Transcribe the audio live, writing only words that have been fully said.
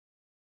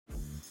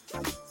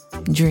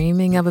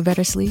Dreaming of a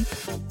better sleep?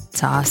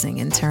 Tossing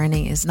and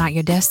turning is not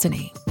your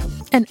destiny.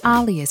 And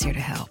Ollie is here to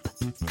help.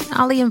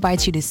 Ollie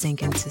invites you to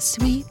sink into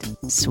sweet,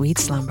 sweet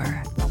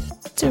slumber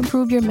to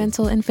improve your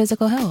mental and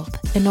physical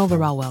health and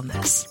overall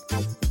wellness.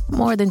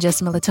 More than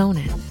just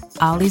melatonin,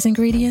 Ollie's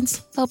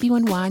ingredients help you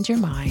unwind your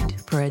mind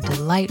for a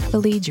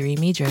delightfully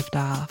dreamy drift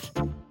off.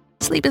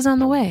 Sleep is on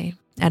the way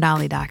at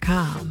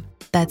Ollie.com.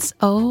 That's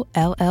OLLY.com.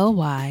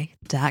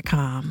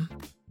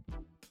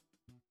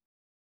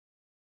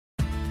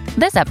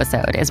 This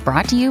episode is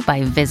brought to you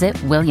by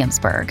Visit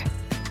Williamsburg.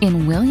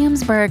 In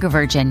Williamsburg,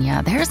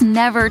 Virginia, there's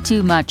never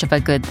too much of a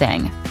good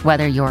thing.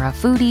 Whether you're a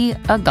foodie,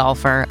 a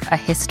golfer, a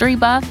history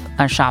buff,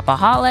 a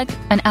shopaholic,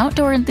 an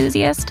outdoor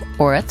enthusiast,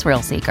 or a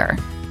thrill seeker,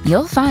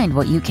 you'll find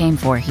what you came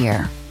for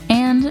here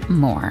and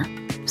more.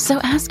 So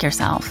ask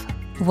yourself,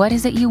 what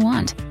is it you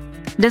want?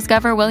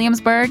 Discover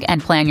Williamsburg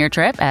and plan your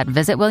trip at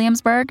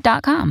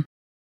visitwilliamsburg.com.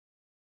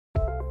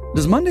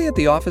 Does Monday at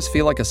the office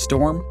feel like a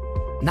storm?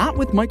 Not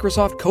with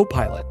Microsoft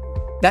Copilot.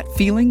 That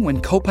feeling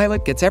when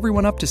Copilot gets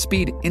everyone up to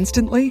speed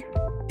instantly?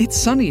 It's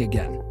sunny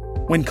again.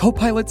 When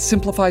Copilot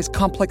simplifies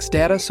complex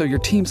data so your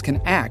teams can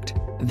act,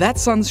 that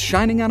sun's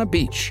shining on a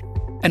beach.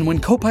 And when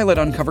Copilot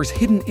uncovers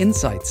hidden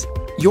insights,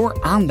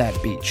 you're on that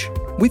beach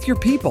with your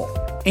people,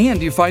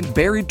 and you find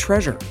buried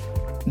treasure.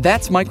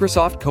 That's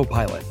Microsoft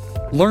Copilot.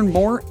 Learn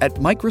more at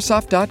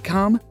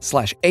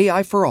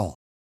Microsoft.com/AI for all.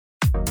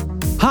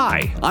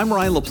 Hi, I'm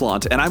Ryan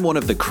LaPlante, and I'm one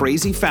of the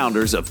crazy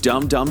founders of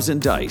Dumb Dumbs and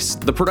Dice,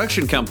 the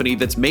production company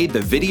that's made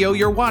the video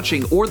you're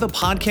watching or the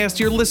podcast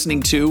you're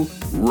listening to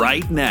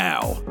right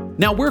now.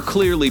 Now, we're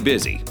clearly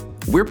busy.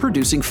 We're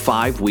producing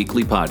 5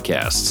 weekly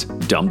podcasts: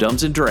 Dumb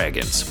Dumbs and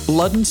Dragons,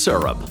 Blood and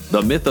Syrup,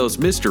 The Mythos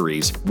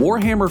Mysteries,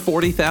 Warhammer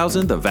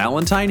 40,000, The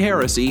Valentine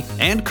Heresy,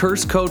 and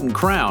Curse, Code, and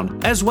Crown,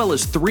 as well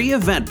as 3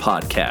 event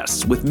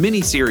podcasts with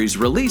miniseries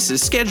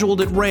releases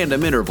scheduled at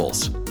random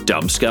intervals: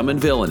 Dumb Scum and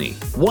Villainy,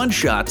 One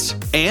Shots,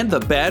 and the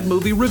bad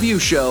movie review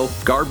show,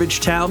 Garbage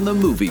Town the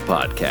Movie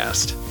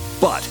Podcast.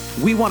 But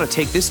we want to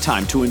take this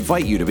time to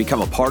invite you to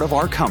become a part of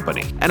our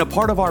company and a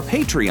part of our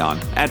Patreon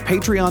at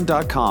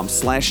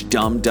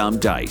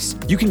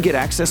patreon.com/dumbdumbdice. You can get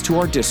access to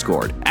our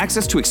Discord,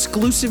 access to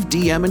exclusive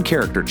DM and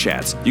character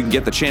chats. You can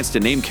get the chance to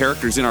name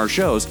characters in our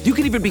shows. You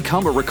can even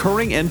become a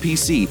recurring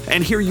NPC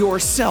and hear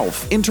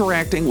yourself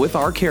interacting with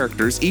our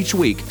characters each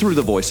week through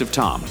the voice of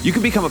Tom. You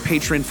can become a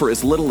patron for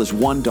as little as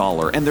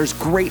 $1, and there's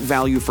great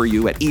value for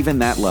you at even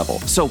that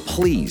level. So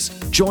please,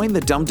 join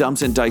the Dumb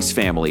Dumbs and Dice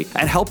family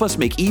and help us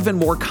make even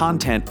more content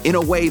in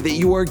a way that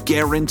you are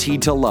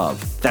guaranteed to love.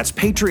 That's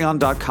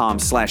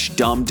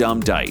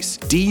patreon.com/dumbdumbdice.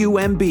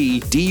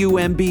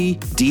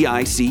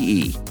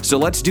 DUMBDICE. So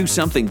let's do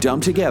something dumb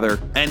together,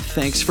 and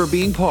thanks for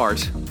being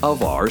part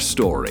of our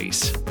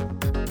stories.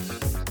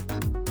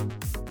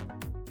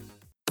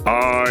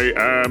 I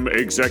am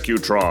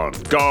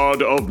Executron,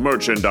 god of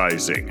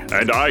merchandising,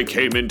 and I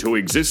came into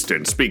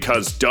existence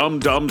because Dumb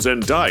Dumbs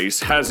and Dice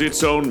has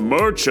its own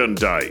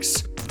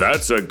merchandise.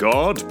 That's a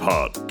god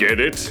pod, get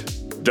it?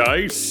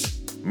 Dice?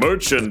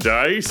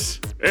 Merchandise?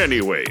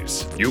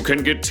 Anyways, you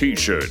can get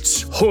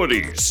t-shirts,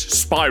 hoodies,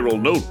 spiral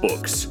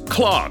notebooks,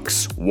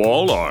 clocks,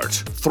 wall art,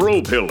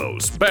 throw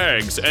pillows,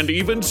 bags, and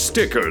even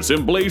stickers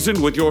emblazoned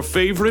with your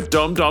favorite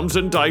Dumb Dumbs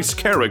and Dice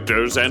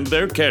characters and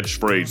their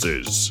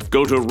catchphrases.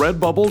 Go to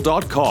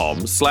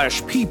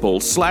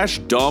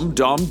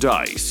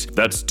redbubble.com/people/dumbdumbdice.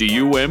 That's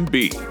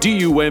DUMBDICE.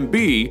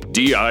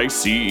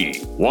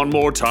 One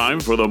more time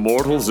for the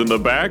mortals in the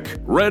back.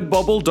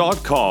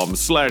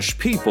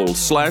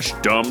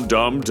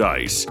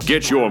 redbubble.com/people/dumbdumbdice.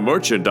 Get your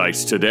merchandise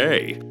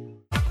today.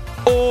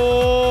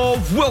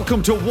 Oh,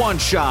 welcome to One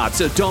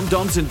Shots, a Dumb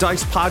Dumbs and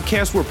Dice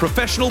podcast where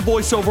professional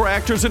voiceover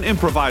actors and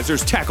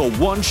improvisers tackle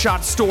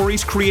one-shot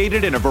stories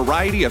created in a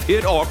variety of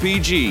hit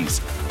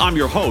RPGs. I'm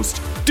your host,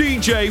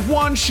 DJ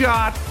One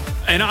Shot,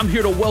 and I'm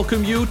here to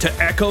welcome you to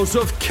Echoes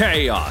of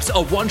Chaos,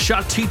 a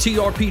one-shot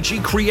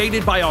TTRPG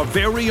created by our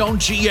very own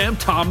GM,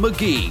 Tom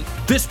McGee.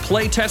 This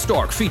playtest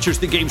arc features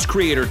the game's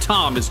creator,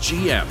 Tom, as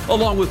GM,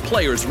 along with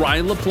players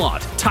Ryan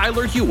LaPlante,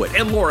 Tyler Hewitt,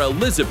 and Laura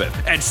Elizabeth,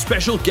 and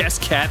special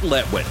guest Kat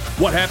Letwin.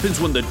 What happens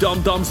when the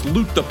Dumb Dumbs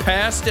loot the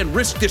past and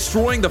risk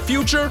destroying the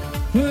future?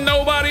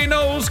 Nobody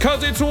knows,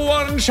 cause it's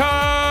One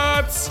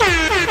Shots!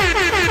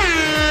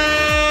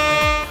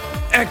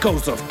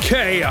 Echoes of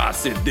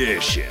Chaos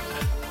Edition.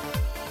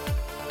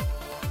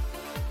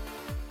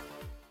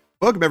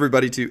 Welcome,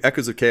 everybody, to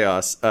Echoes of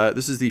Chaos.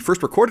 This is the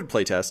first recorded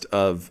playtest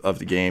of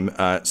the game,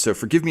 so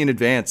forgive me in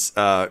advance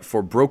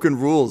for broken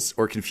rules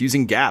or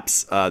confusing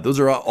gaps. Those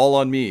are all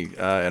on me,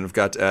 and I've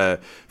got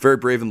very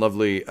brave and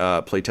lovely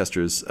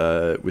playtesters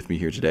with me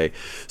here today.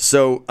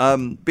 So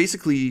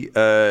basically,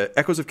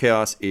 Echoes of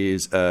Chaos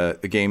is a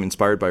game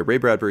inspired by Ray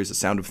Bradbury's The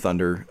Sound of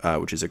Thunder,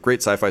 which is a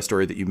great sci-fi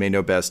story that you may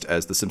know best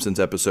as the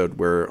Simpsons episode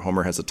where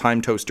Homer has a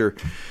time toaster.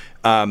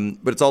 But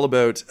it's all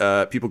about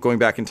people going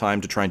back in time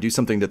to try and do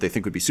something that they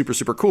think would be super,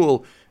 super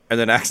cool, and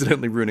then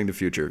accidentally ruining the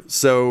future.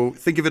 So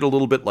think of it a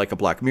little bit like a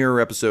Black Mirror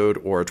episode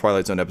or a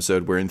Twilight Zone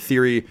episode, where in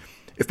theory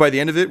If by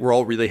the end of it, we're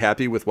all really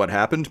happy with what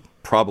happened,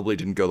 probably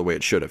didn't go the way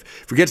it should have.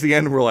 If we get to the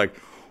end and we're like,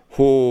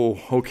 oh,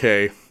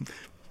 okay,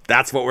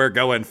 that's what we're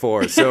going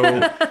for. So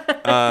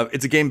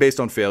it's a game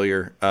based on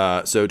failure.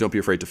 So don't be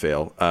afraid to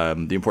fail.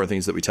 The important thing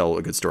is that we tell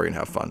a good story and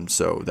have fun.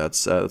 So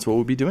that's what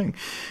we'll be doing.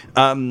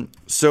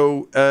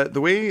 So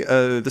the way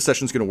this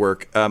session is going to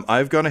work,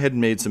 I've gone ahead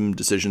and made some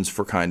decisions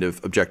for kind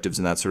of objectives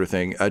and that sort of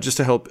thing, just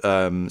to help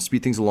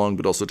speed things along,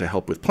 but also to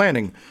help with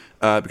planning.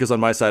 Because on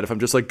my side, if I'm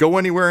just like, go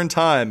anywhere in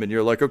time, and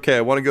you're like, okay,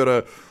 I want to go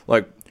to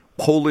like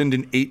Poland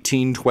in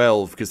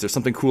 1812 because there's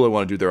something cool I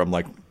want to do there. I'm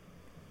like,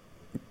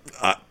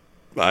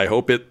 I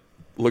hope it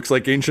looks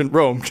like ancient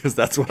Rome because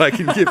that's what I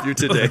can give you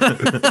today.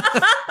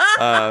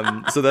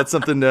 So that's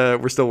something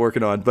we're still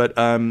working on. But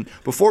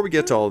before we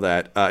get to all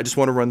that, I just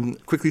want to run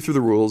quickly through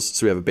the rules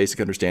so we have a basic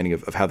understanding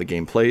of how the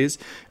game plays,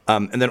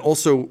 and then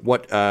also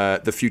what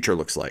the future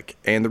looks like.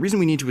 And the reason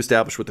we need to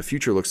establish what the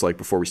future looks like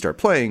before we start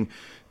playing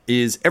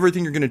is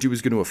everything you're going to do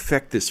is going to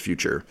affect this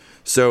future.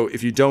 So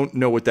if you don't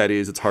know what that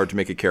is, it's hard to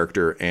make a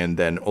character, and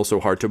then also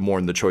hard to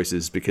mourn the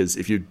choices, because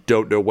if you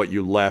don't know what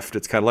you left,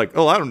 it's kind of like,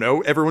 oh, I don't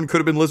know, everyone could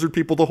have been lizard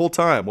people the whole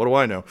time. What do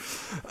I know?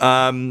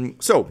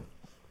 So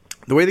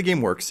the way the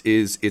game works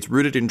is it's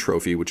rooted in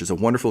Trophy, which is a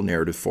wonderful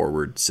narrative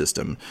forward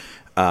system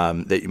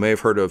that you may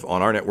have heard of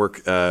on our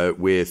network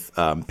with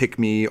Pick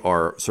Me,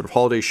 our sort of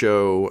holiday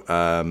show,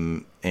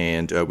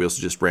 and we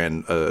also just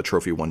ran a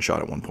Trophy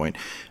one-shot at one point.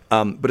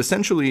 But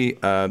essentially,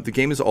 the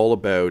game is all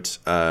about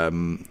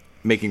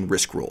making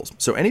risk rolls.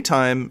 So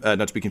anytime,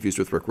 not to be confused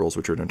with Rick rolls,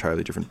 which are an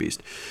entirely different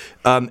beast,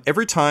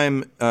 every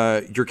time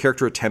your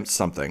character attempts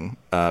something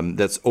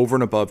that's over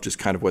and above just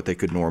kind of what they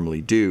could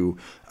normally do,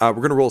 we're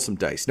going to roll some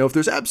dice. Now, if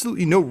there's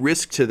absolutely no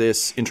risk to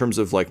this in terms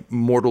of like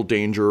mortal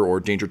danger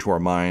or danger to our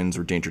minds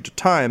or danger to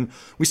time,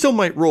 we still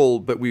might roll,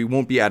 but we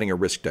won't be adding a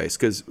risk dice.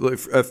 Because,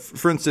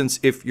 for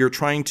instance, if you're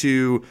trying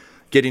to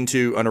get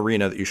into an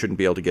arena that you shouldn't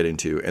be able to get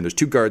into, and there's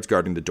two guards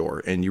guarding the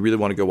door, and you really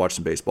want to go watch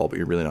some baseball, but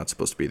you're really not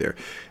supposed to be there.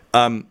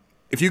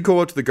 If you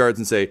go out to the guards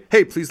and say,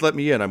 hey, please let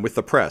me in, I'm with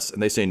the press,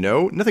 and they say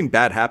no, nothing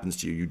bad happens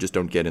to you, you just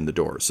don't get in the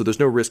door. So there's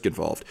no risk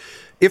involved.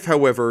 If,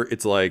 however,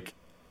 it's like,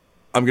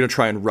 I'm going to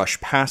try and rush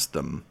past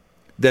them,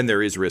 then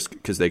there is risk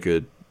because they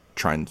could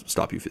try and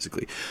stop you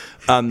physically.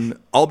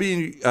 I'll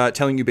be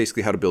telling you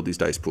basically how to build these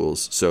dice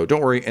pools, so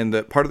don't worry. And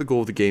the part of the goal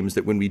of the game is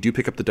that when we do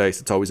pick up the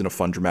dice, it's always in a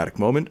fun, dramatic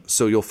moment.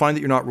 So you'll find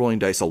that you're not rolling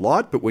dice a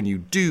lot, but when you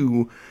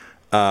do,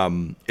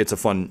 it's a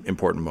fun,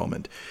 important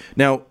moment.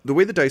 Now, the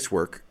way the dice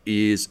work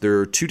is there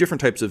are two different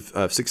types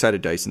of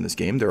six-sided dice in this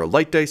game. There are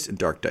light dice and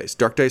dark dice.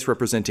 Dark dice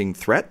representing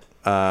threat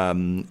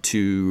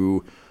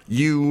to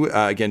you,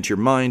 again, to your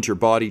mind, to your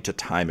body, to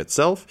time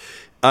itself.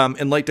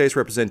 And light dice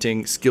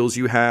representing skills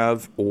you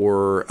have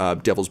or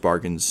devil's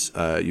bargains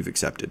you've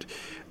accepted.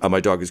 My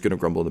dog is going to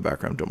grumble in the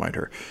background. Don't mind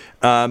her.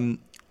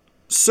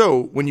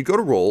 So when you go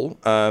to roll,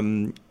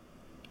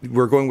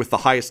 we're going with the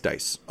highest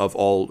dice of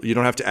all. You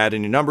don't have to add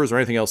any numbers or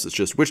anything else. It's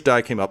just which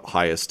die came up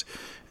highest.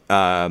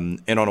 And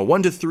on a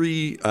 1 to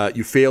 3,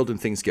 you failed and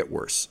things get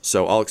worse.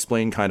 So I'll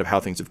explain kind of how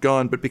things have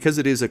gone. But because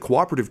it is a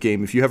cooperative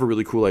game, if you have a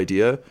really cool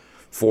idea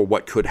for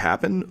what could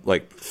happen,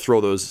 like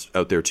throw those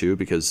out there too,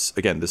 because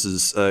again, this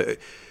is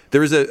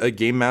there is a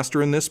game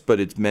master in this, but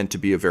it's meant to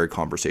be a very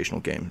conversational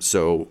game.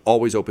 So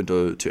always open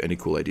to any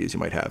cool ideas you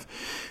might have.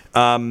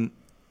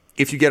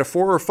 If you get a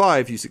 4 or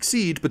 5, you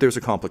succeed, but there's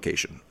a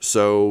complication.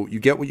 So you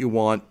get what you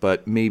want,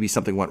 but maybe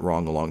something went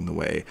wrong along the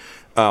way.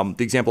 The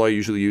example I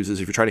usually use is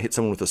if you're trying to hit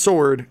someone with a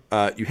sword,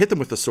 you hit them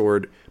with the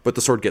sword, but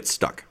the sword gets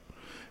stuck.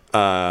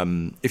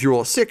 If you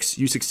roll a 6,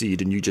 you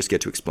succeed, and you just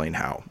get to explain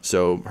how.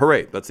 So,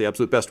 hooray, that's the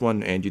absolute best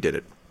one, and you did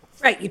it.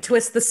 Right, you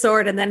twist the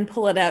sword and then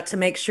pull it out to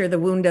make sure the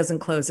wound doesn't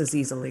close as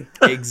easily.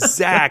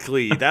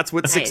 Exactly. That's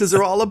what sixes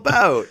are all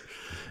about.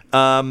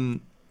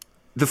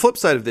 The flip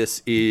side of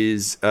this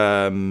is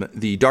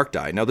the dark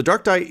die. Now, the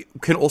dark die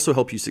can also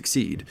help you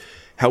succeed.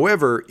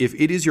 However, if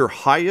it is your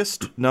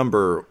highest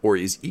number or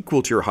is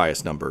equal to your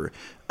highest number,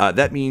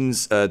 that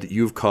means that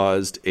you've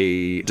caused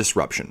a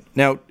disruption.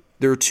 Now,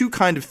 there are two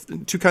kinds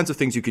of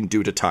things you can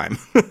do at a time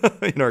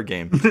in our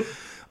game.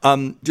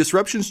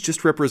 Disruptions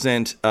just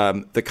represent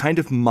the kind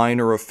of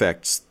minor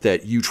effects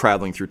that you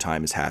traveling through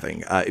time is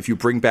having. If you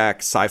bring back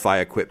sci-fi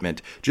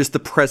equipment, just the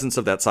presence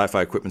of that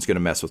sci-fi equipment is going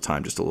to mess with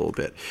time just a little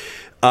bit.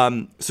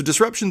 So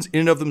disruptions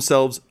in and of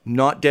themselves,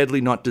 not deadly,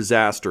 not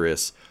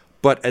disastrous,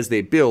 but as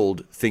they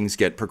build, things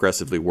get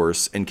progressively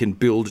worse and can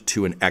build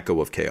to an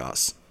echo of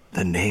chaos.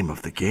 The name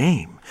of the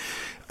game.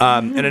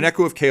 And an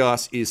echo of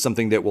chaos is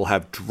something that will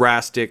have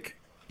drastic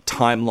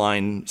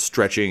timeline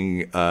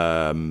stretching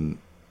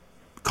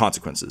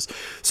consequences.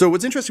 So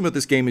what's interesting about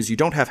this game is you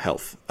don't have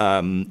health.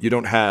 You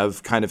don't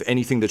have kind of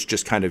anything that's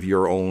just kind of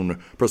your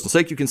own personal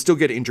stake. You can still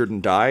get injured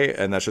and die,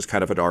 and that's just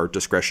kind of at our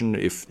discretion.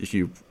 If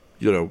you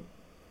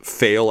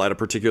fail at a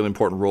particularly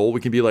important role, we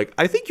can be like,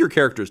 I think your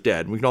character's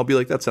dead. And we can all be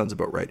like, that sounds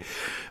about right.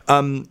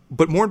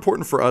 But more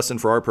important for us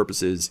and for our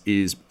purposes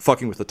is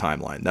fucking with the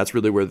timeline. That's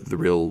really where the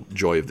real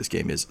joy of this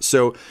game is.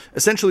 So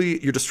essentially,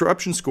 your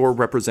disruption score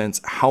represents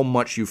how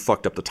much you've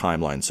fucked up the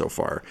timeline so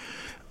far.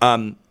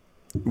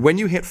 when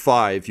you hit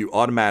 5, you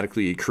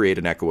automatically create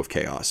an Echo of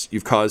Chaos.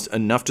 You've caused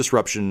enough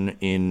disruption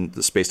in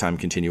the space-time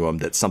continuum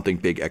that something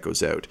big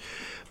echoes out.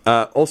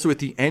 Also, at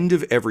the end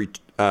of every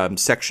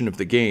section of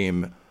the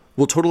game,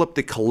 we'll total up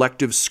the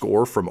collective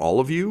score from all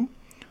of you,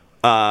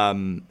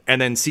 and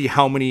then see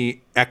how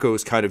many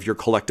echoes kind of your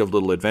collective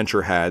little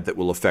adventure had that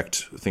will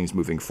affect things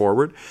moving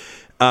forward.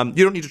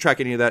 You don't need to track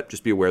any of that.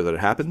 Just be aware that it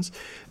happens.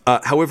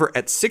 However,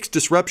 at 6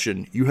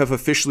 disruption, you have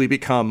officially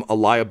become a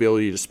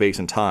liability to space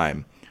and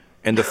time.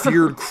 And the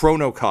feared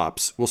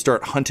chronocops will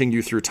start hunting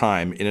you through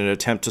time in an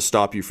attempt to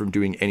stop you from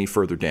doing any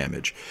further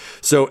damage.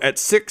 So at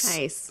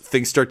 6,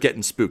 things start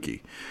getting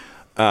spooky.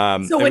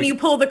 So when you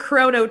pull the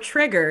chrono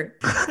trigger.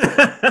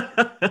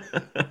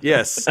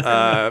 Yes,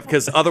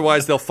 because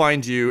otherwise they'll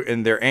find you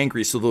and they're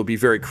angry, so they'll be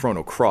very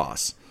chrono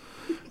cross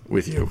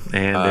with you.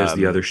 And there's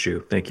the other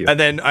shoe. Thank you. And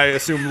then I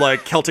assume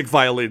like Celtic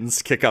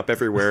violins kick up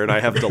everywhere and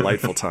I have a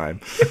delightful time.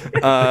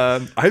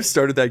 I've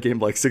started that game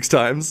like 6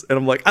 times and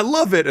I'm like, I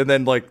love it. And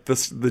then like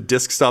the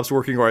disc stops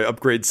working or I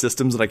upgrade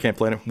systems and I can't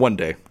play it. One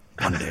day.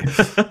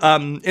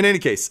 In any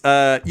case,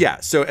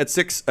 so at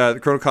 6, the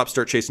chronocops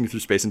start chasing you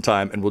through space and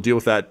time, and we'll deal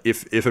with that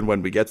if and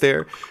when we get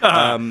there.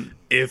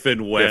 If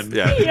and when.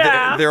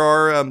 There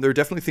are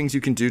definitely things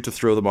you can do to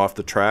throw them off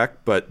the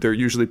track, but they're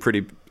usually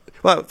pretty...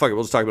 Well, fuck it,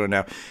 we'll just talk about it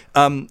now.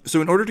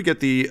 So in order to get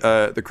the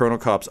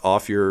chronocops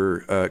off your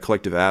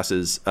collective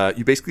asses,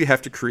 you basically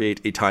have to create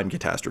a time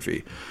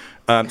catastrophe.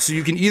 So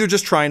you can either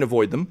just try and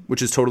avoid them,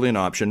 which is totally an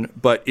option,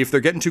 but if they're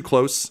getting too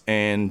close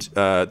and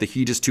the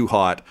heat is too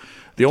hot,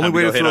 the only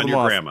way to throw them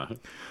off... Grandma.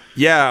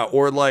 Yeah,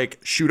 or like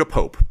shoot a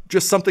pope.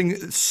 Just something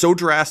so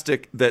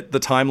drastic that the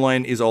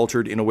timeline is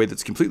altered in a way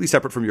that's completely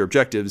separate from your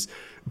objectives,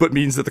 but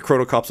means that the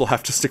chronocops will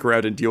have to stick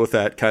around and deal with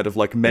that kind of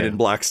like Men in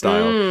Black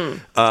style.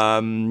 Shooting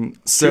the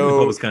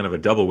pope is kind of a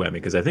double whammy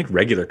because I think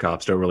regular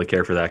cops don't really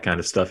care for that kind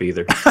of stuff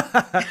either.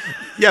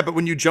 Yeah, but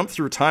when you jump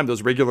through time,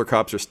 those regular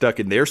cops are stuck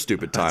in their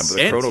stupid time, but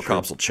the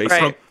chronocops will chase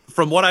them.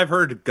 From what I've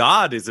heard,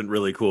 God isn't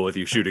really cool with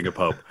you shooting a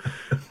pope.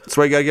 That's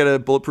why you gotta get a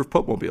bulletproof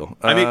Pope-mobile.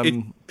 I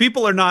mean,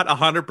 people are not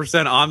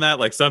 100% on that.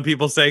 Like, some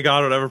people say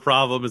God would have a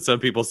problem, and some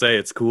people say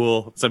it's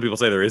cool. Some people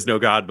say there is no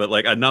God, but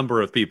like a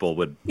number of people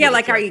would. Yeah,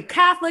 like, are you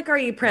Catholic or are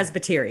you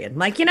Presbyterian?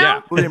 Like, you know?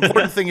 Yeah. Well, the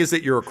important thing is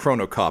that you're a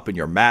chronocop and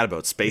you're mad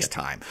about space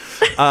time.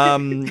 If you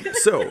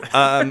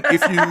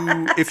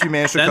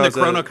manage to then cause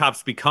the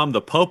chronocops become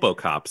the Popo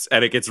cops,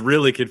 and it gets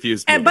really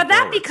confused. But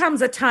that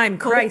becomes a time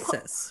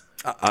crisis.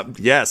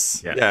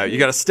 Yes. Yeah. You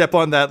got to step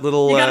on that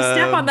little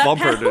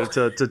bumper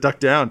to duck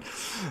down.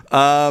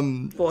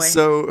 Boy.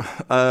 So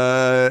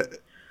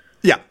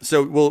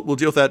we'll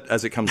deal with that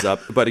as it comes up.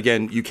 But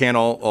again, you can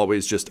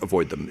always just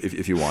avoid them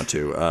if you want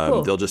to.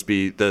 Cool. They'll just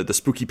be the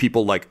spooky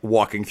people like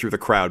walking through the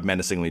crowd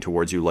menacingly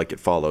towards you like it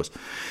follows.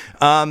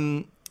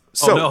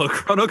 So, no,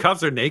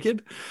 chronocops are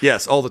naked?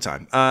 Yes, all the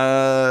time.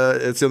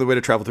 It's the only way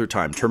to travel through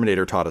time.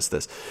 Terminator taught us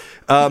this.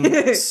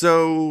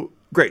 So...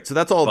 Great. So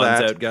that's all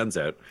that. Guns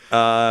out.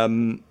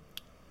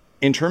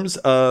 In terms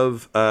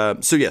of,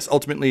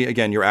 ultimately,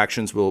 again, your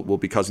actions will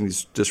be causing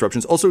these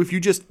disruptions. Also, if you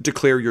just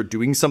declare you're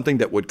doing something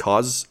that would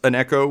cause an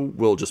echo,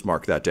 we'll just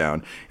mark that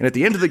down. And at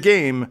the end of the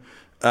game,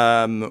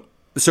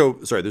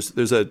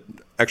 there's a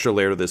extra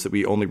layer to this that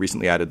we only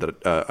recently added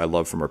that I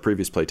love from our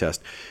previous playtest.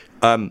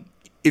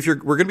 We're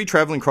going to be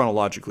traveling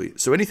chronologically.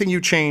 So anything you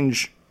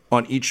change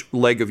on each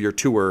leg of your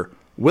tour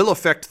will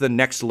affect the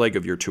next leg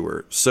of your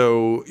tour.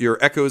 So your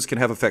echoes can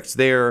have effects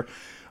there.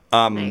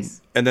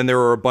 Nice. And then there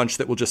are a bunch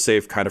that will just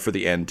save kind of for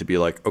the end to be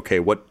like, okay,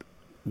 what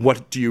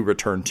do you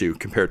return to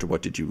compared to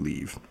what did you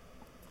leave?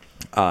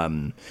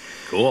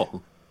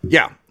 Cool.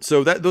 Yeah.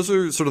 So those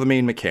are sort of the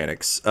main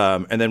mechanics.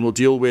 And then we'll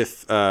deal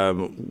with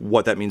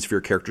what that means for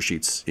your character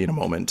sheets in a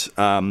moment.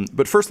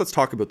 But first, let's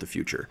talk about the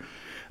future.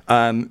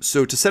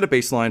 So to set a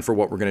baseline for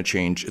what we're going to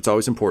change, it's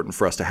always important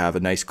for us to have a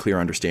nice, clear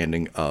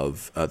understanding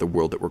of the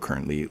world that we're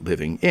currently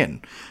living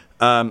in.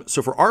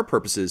 So for our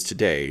purposes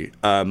today,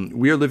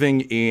 we are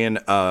living in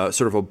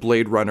sort of a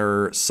Blade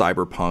Runner,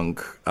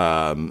 cyberpunk,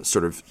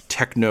 sort of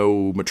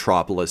techno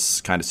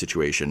metropolis kind of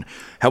situation.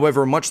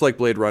 However, much like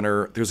Blade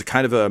Runner, there's a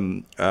kind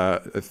of I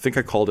think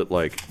I called it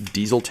like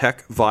diesel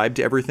tech vibe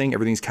to everything.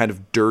 Everything's kind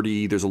of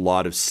dirty. There's a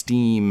lot of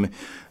steam.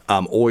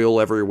 Oil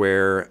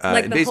everywhere.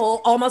 Like the whole,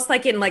 almost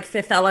like in like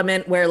Fifth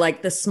Element, where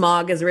like the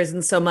smog has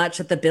risen so much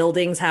that the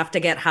buildings have to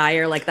get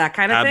higher, like that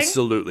kind of thing?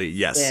 Absolutely.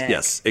 Yes. Sick.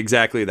 Yes.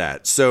 Exactly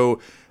that. So,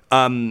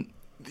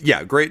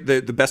 great.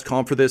 The best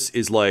comp for this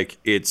is like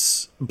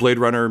it's Blade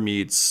Runner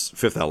meets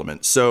Fifth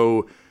Element.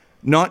 So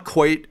not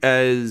quite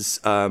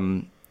as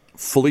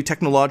fully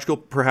technological,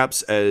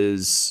 perhaps,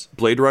 as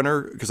Blade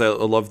Runner, because I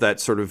love that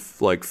sort of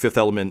like Fifth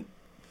Element.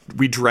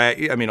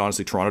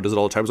 Honestly, Toronto does it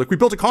all the time. It's like, we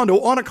built a condo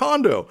on a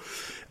condo.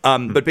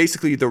 But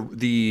basically,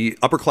 the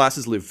upper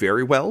classes live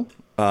very well,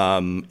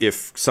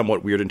 if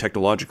somewhat weird and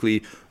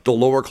technologically. The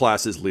lower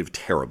classes live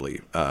terribly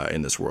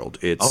in this world.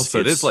 It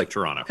is like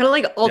Toronto. Kind of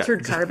like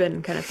Altered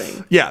Carbon kind of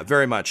thing. Yeah,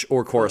 very much.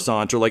 Or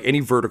Coruscant, or like any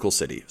vertical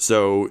city.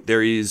 So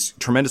there is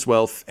tremendous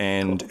wealth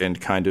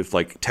and kind of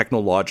like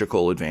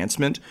technological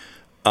advancement.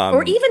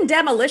 Or even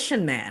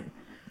Demolition Man.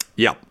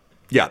 Yeah.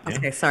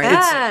 Okay, sorry.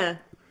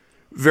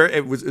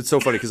 It's so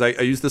funny because I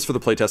used this for the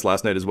playtest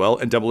last night as well,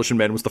 and Demolition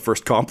Man was the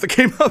first comp that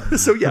came up.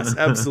 So yes,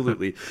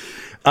 absolutely.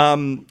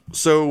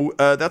 So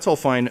that's all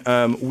fine.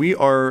 We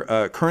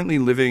are currently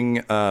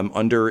living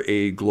under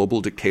a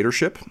global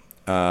dictatorship.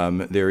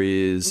 There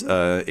is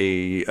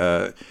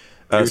You're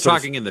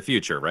talking in the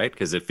future, right?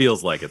 Because it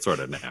feels like it's sort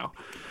of now.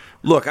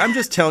 Look, I'm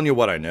just telling you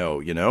what I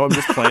know. I'm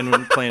just playing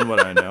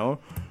what I know.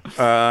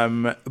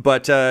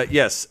 But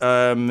yes,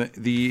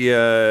 the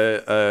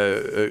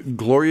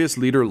glorious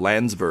leader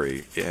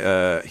Lansbury.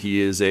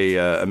 He is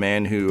a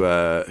man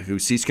who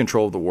seized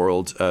control of the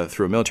world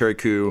through a military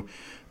coup,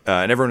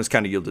 and everyone has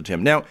kind of yielded to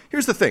him. Now,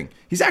 here's the thing: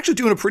 he's actually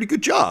doing a pretty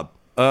good job,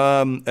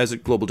 as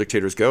global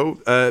dictators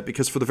go,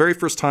 because for the very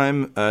first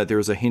time, there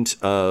is a hint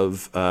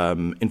of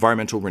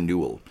environmental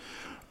renewal.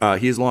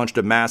 He has launched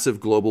a massive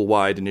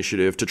global-wide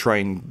initiative to try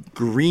and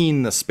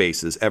green the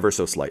spaces ever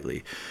so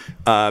slightly.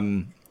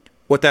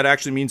 What that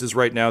actually means is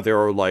right now there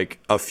are like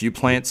a few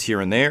plants here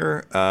and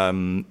there.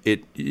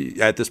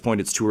 At this point,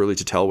 it's too early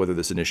to tell whether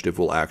this initiative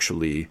will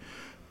actually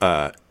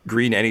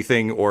green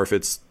anything or if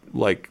it's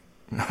like,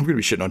 I'm going to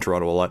be shitting on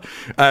Toronto a lot.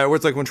 Where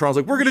it's like when Toronto's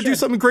like, we're going to do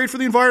something great for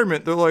the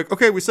environment. They're like,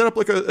 okay, we set up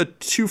like a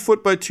 2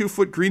 foot by 2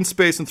 foot green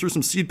space and threw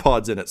some seed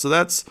pods in it. So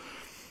that's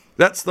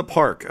the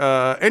park.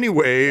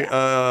 Anyway,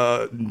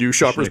 new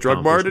Shoppers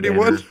Drug Mart,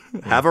 anyone?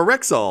 Have a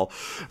Rexall.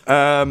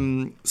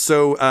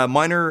 So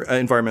minor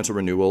environmental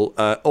renewal.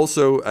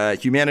 Also,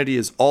 humanity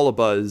is all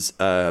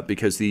abuzz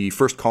because the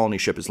first colony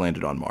ship has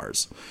landed on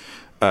Mars.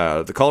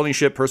 The colony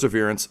ship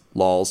Perseverance,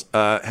 lols,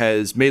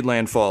 has made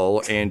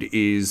landfall and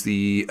is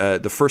the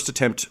first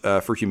attempt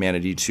for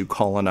humanity to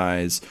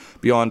colonize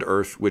beyond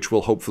Earth, which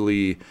will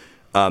hopefully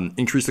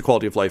increase the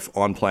quality of life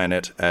on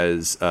planet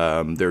as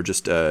they're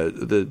just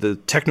the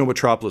techno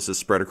metropolis is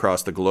spread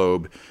across the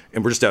globe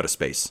and we're just out of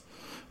space.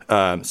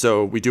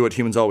 So we do what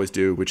humans always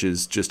do, which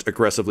is just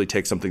aggressively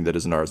take something that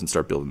isn't ours and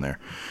start building there.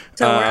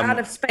 So we're out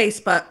of space,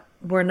 but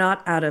we're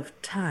not out of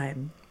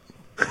time.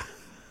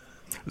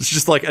 It's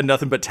just like a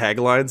nothing but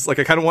taglines. Like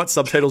I kind of want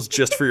subtitles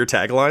just for your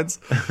taglines.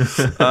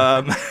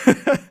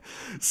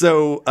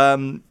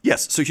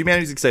 Yes, so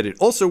humanity's excited.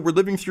 Also, we're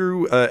living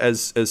through,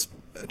 as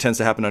tends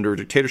to happen under a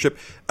dictatorship,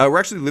 we're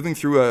actually living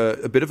through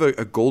a bit of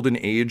a golden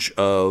age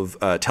of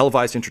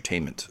televised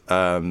entertainment.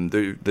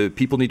 The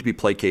people need to be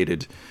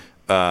placated.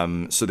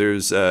 So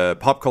there's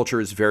pop culture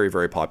is very,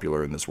 very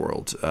popular in this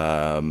world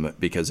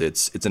because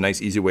it's a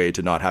nice, easy way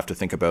to not have to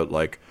think about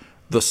like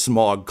the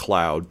smog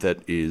cloud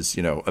that is,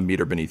 a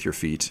meter beneath your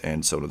feet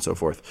and so on and so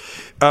forth.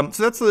 So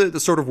that's the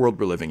sort of world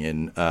we're living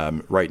in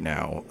right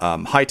now.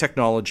 High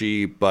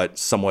technology, but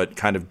somewhat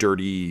kind of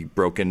dirty,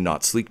 broken,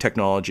 not sleek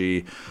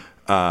technology.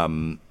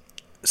 Some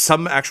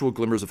actual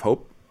glimmers of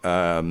hope.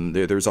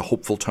 There's a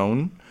hopeful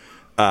tone.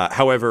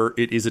 However,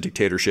 it is a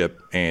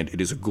dictatorship, and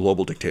it is a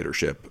global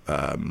dictatorship.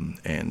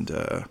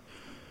 There's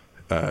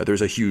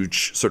a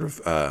huge sort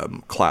of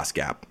class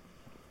gap.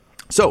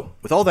 So,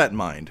 with all that in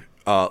mind,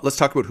 let's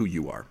talk about who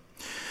you are.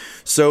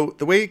 So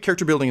the way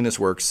character building in this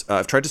works,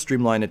 I've tried to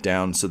streamline it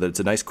down so that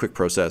it's a nice, quick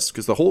process,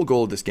 because the whole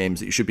goal of this game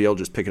is that you should be able to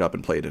just pick it up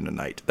and play it in a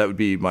night. That would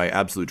be my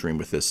absolute dream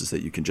with this, is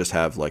that you can just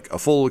have like a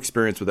full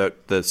experience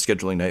without the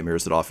scheduling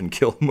nightmares that often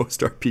kill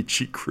most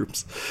RPG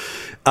groups.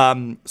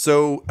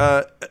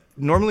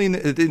 Normally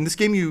in this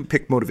game, you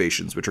pick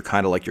motivations, which are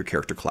kind of like your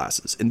character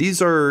classes. And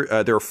these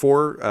are, there are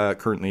 4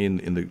 currently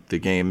in the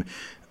game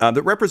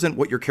that represent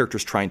what your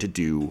character's trying to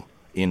do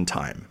in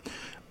time.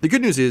 The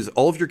good news is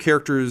all of your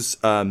characters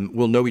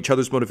will know each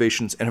other's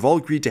motivations and have all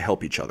agreed to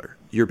help each other.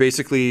 You're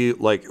basically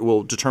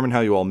will determine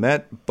how you all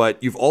met,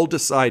 but you've all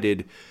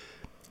decided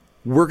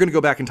we're going to go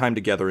back in time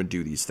together and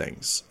do these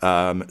things.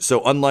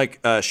 So unlike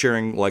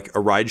sharing like a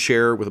ride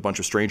share with a bunch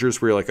of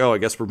strangers where you're like, oh, I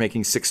guess we're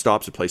making 6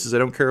 stops at places I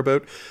don't care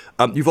about,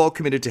 you've all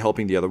committed to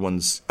helping the other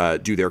ones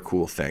do their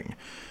cool thing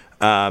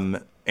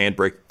and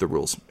break the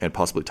rules and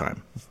possibly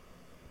time.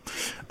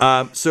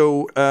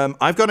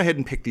 I've gone ahead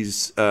and picked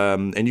these,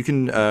 and you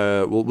can,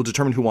 we'll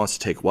determine who wants to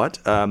take what,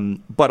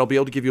 but I'll be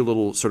able to give you a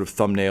little sort of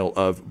thumbnail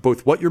of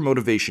both what your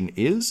motivation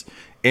is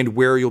and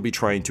where you'll be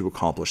trying to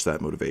accomplish that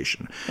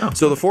motivation. Oh.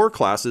 So the 4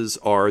 classes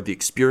are the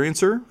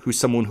Experiencer, who's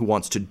someone who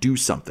wants to do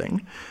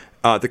something,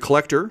 the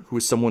Collector, who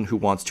is someone who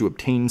wants to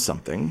obtain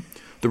something,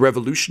 the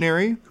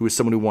Revolutionary, who is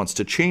someone who wants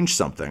to change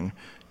something,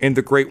 and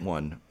the Great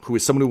One, who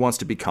is someone who wants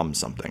to become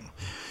something.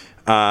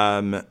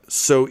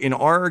 So in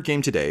our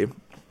game today,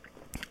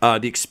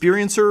 the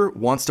Experiencer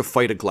wants to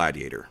fight a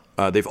gladiator.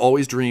 They've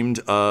always dreamed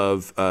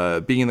of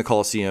being in the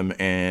Colosseum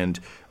and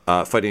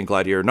fighting a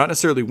gladiator. Not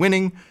necessarily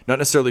winning, not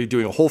necessarily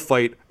doing a whole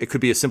fight. It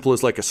could be as simple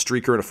as like a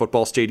streaker in a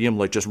football stadium,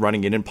 like just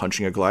running in and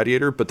punching a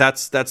gladiator. But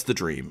that's the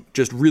dream.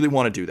 Just really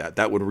want to do that.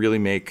 That would really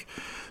make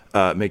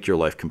your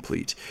life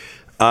complete.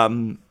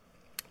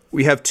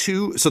 We have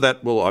 2, so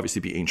that will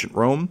obviously be ancient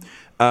Rome.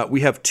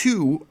 We have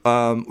 2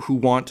 who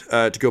want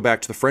to go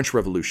back to the French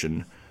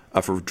Revolution.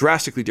 For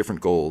drastically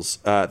different goals.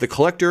 The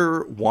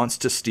Collector wants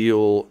to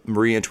steal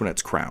Marie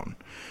Antoinette's crown.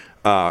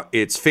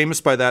 It's famous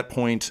by that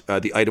point.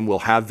 The item will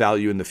have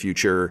value in the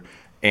future,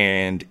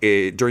 And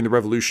during the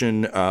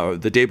revolution,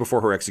 the day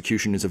before her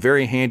execution is a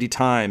very handy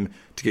time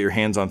to get your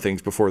hands on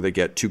things before they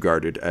get too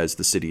guarded as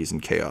the city is in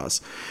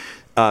chaos.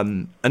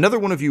 Another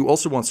one of you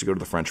also wants to go to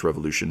the French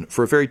Revolution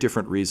for a very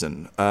different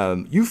reason.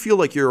 You feel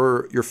like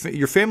your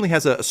family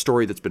has a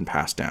story that's been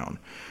passed down,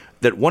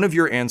 that one of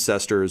your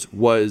ancestors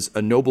was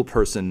a noble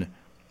person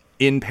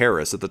in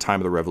Paris at the time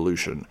of the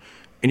revolution.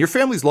 And your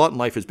family's lot in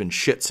life has been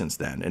shit since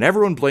then, and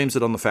everyone blames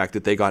it on the fact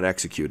that they got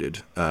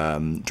executed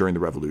during the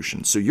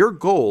revolution. So your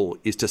goal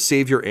is to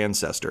save your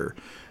ancestor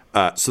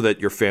so that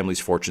your family's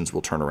fortunes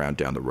will turn around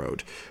down the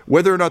road.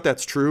 Whether or not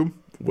that's true,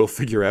 we'll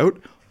figure out.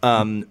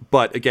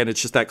 But again,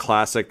 it's just that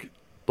classic,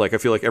 like, I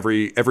feel like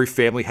every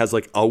family has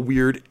like a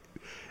weird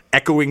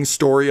echoing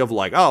story of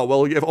like, oh,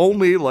 well, if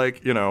only,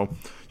 like, you know,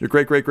 your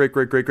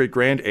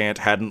great-great-great-great-great-great-grand aunt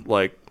hadn't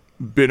like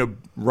been a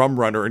rum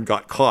runner and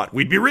got caught,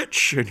 we'd be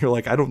rich. And you're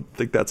like, I don't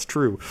think that's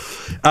true.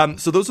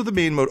 So those are the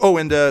main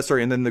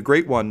and then the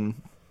Great One.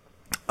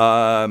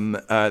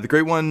 The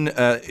Great One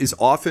is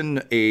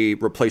often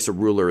replace a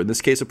ruler. In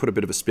this case, I put a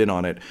bit of a spin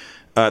on it.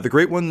 The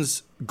Great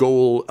One's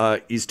goal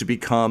is to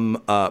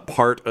become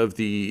part of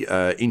the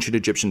ancient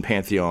Egyptian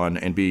pantheon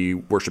and be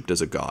worshipped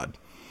as a god.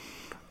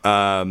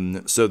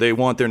 So they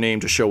want their name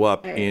to show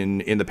up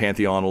in the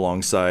pantheon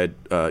alongside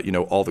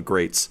all the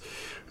greats.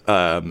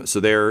 So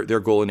their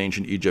goal in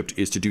ancient Egypt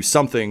is to do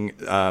something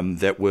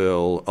that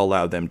will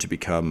allow them to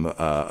become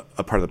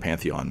a part of the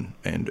pantheon.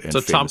 And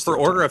so, Tom, for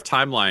order of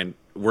timeline,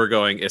 we're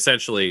going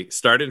essentially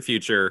start in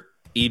future,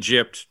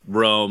 Egypt,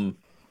 Rome,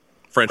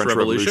 French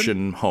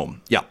Revolution,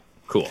 home. Yeah.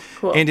 Cool.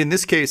 And in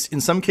this case,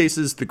 in some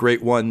cases, the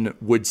Great One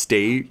would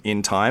stay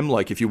in time.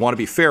 Like if you want to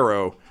be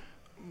Pharaoh,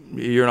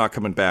 you're not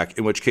coming back,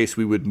 in which case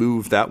we would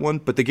move that one.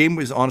 But the game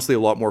is honestly a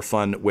lot more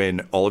fun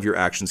when all of your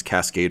actions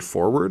cascade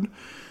forward.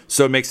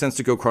 So it makes sense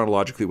to go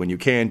chronologically when you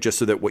can, just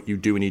so that what you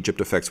do in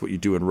Egypt affects what you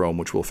do in Rome,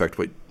 which will affect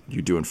what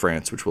you do in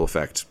France, which will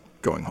affect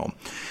going home.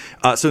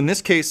 So in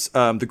this case,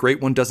 the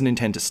Great One doesn't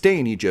intend to stay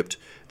in Egypt.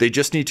 They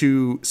just need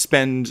to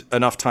spend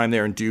enough time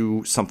there and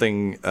do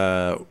something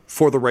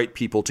for the right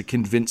people to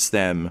convince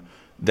them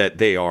that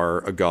they are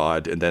a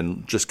god, and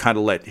then just kind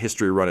of let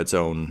history run its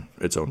own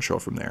show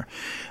from there.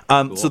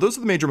 Cool. So those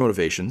are the major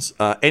motivations.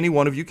 Any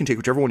one of you can take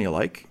whichever one you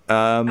like.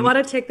 I want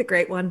to take the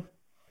Great One.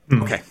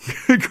 Okay,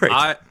 great.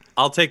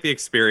 I'll take the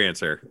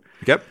Experiencer.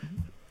 Yep.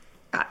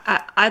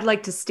 I'd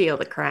like to steal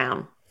the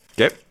crown.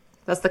 Yep.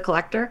 That's the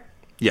Collector?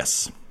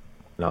 Yes.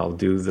 And I'll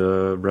do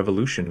the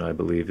Revolution, I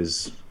believe,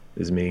 is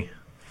me.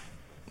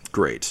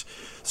 Great.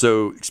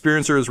 So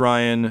Experiencer is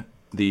Ryan.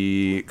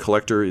 The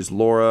Collector is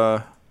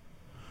Laura.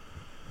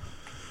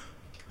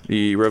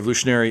 The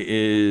Revolutionary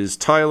is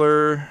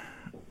Tyler.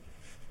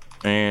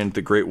 And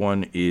the Great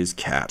One is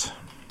Kat.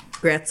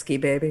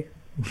 Gretzky, baby.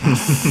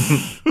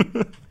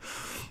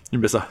 You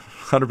miss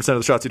 100% of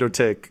the shots you don't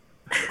take.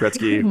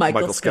 Gretzky,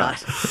 Michael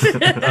Scott.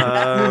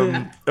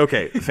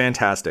 Okay,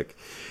 fantastic.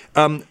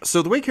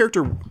 So the way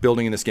character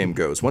building in this game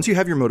goes, once you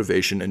have your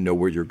motivation and know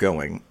where you're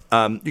going,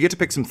 you get to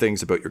pick some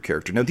things about your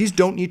character. Now, these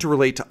don't need to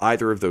relate to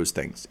either of those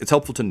things. It's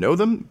helpful to know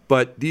them,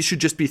 but these should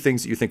just be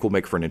things that you think will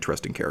make for an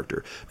interesting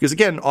character. Because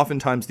again,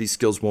 oftentimes these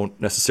skills won't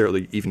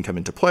necessarily even come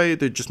into play.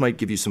 They just might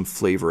give you some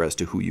flavor as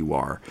to who you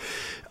are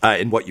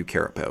and what you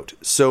care about.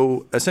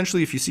 So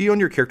essentially, if you see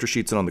on your character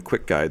sheets and on the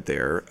quick guide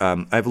there,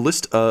 I have a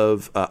list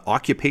of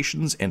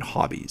occupations and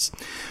hobbies.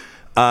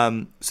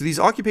 So these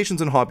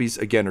occupations and hobbies,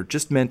 again, are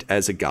just meant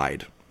as a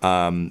guide.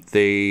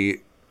 They,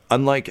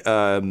 unlike,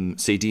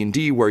 say,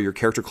 D&D, where your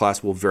character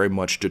class will very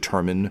much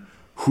determine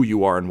who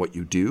you are and what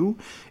you do,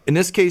 in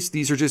this case,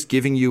 these are just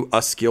giving you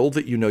a skill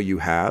that you know you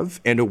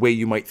have and a way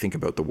you might think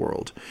about the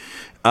world.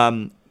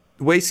 The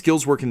way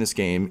skills work in this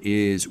game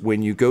is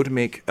when you go to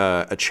make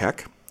a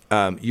check,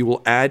 you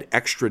will add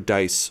extra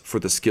dice for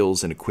the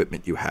skills and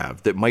equipment you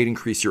have that might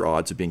increase your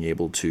odds of being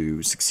able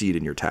to succeed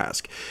in your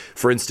task.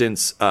 For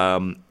instance,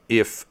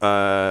 if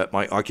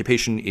my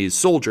occupation is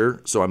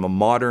soldier, so I'm a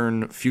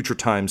modern future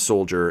time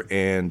soldier,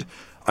 and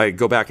I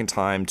go back in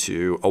time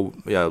to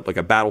like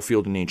a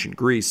battlefield in ancient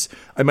Greece,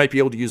 I might be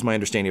able to use my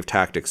understanding of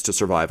tactics to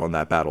survive on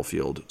that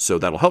battlefield. So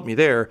that'll help me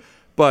there.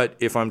 But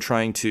if I'm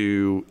trying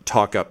to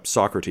talk up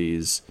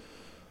Socrates,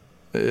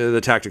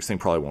 the tactics thing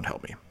probably won't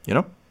help me, you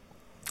know?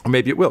 Or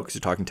maybe it will, because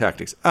you're talking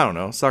tactics. I don't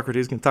know.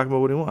 Socrates can talk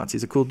about what he wants.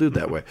 He's a cool dude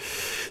that way.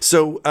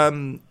 So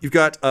you've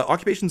got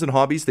occupations and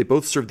hobbies. They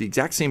both serve the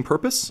exact same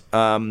purpose.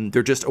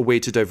 They're just a way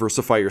to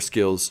diversify your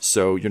skills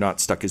so you're not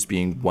stuck as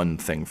being one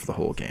thing for the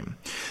whole game.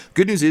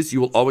 Good news is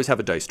you will always have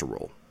a dice to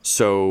roll.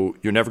 So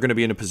you're never going to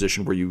be in a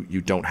position where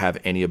you don't have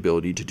any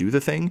ability to do the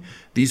thing.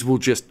 These will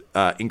just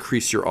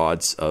increase your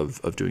odds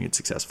of doing it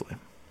successfully.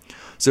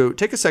 So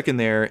take a second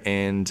there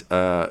and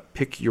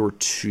pick your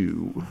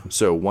two.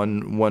 So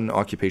one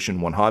occupation,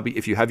 one hobby.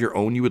 If you have your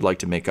own you would like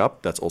to make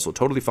up, that's also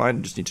totally fine.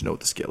 You just need to know what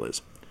the skill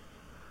is.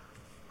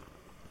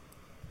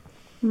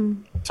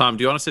 Tom,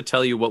 do you want us to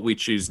tell you what we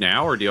choose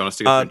now, or do you want us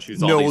to go and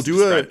choose all these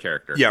described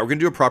characters? Yeah, we're going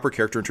to do a proper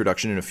character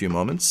introduction in a few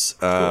moments.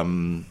 Cool.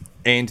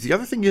 And the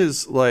other thing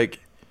is, like,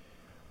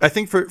 I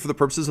think for the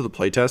purposes of the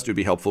playtest, it would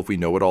be helpful if we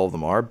know what all of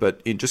them are,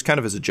 but just kind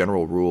of as a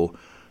general rule,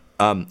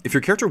 If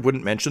your character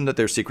wouldn't mention that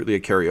they're secretly a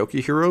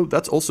karaoke hero,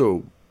 that's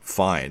also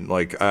fine.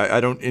 Like,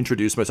 I don't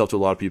introduce myself to a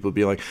lot of people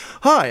being like,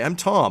 hi, I'm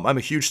Tom. I'm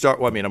a huge Star...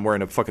 Well, I mean, I'm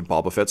wearing a fucking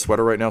Boba Fett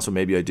sweater right now, so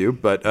maybe I do.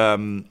 But I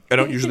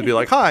don't usually be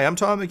like, hi, I'm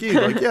Tom McGee.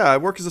 Like, yeah, I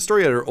work as a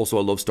story editor. Also,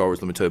 I love Star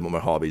Wars. Let me tell you about my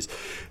hobbies.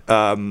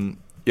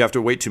 You have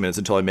to wait 2 minutes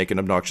until I make an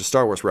obnoxious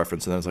Star Wars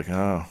reference. And then it's like,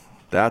 oh,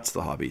 that's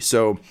the hobby.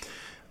 So,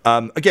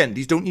 again,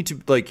 these don't need to...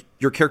 Like,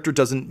 your character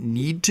doesn't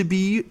need to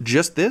be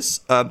just this.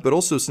 But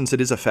also, since it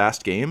is a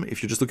fast game,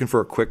 if you're just looking for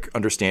a quick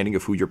understanding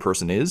of who your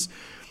person is...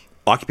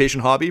 Occupation,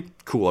 hobby,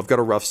 cool. I've got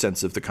a rough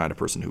sense of the kind of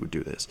person who would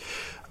do this.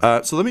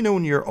 So let me know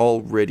when you're all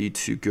ready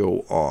to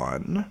go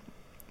on.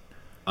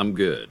 I'm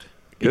good.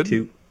 Good? Me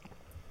too.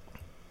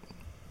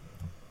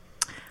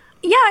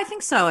 Yeah, I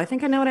think so. I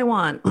think I know what I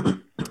want.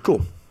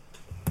 Cool.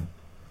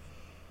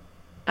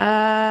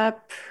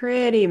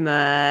 Pretty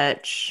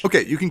much.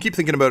 Okay, you can keep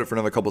thinking about it for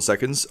another couple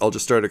seconds. I'll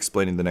just start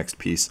explaining the next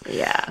piece.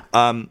 Yeah.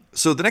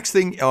 So the next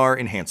thing are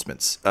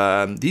enhancements.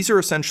 These are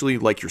essentially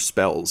like your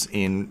spells.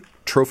 In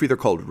Trophy, they're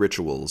called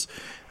rituals.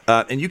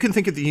 And you can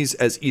think of these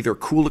as either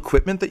cool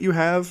equipment that you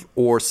have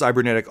or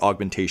cybernetic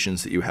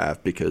augmentations that you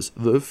have, because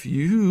the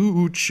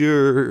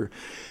future.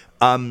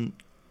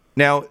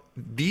 Now,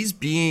 these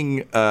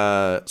being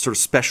sort of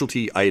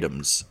specialty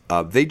items,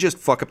 they just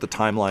fuck up the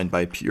timeline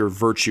by pure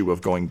virtue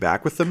of going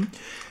back with them.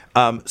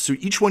 So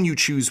each one you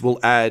choose will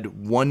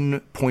add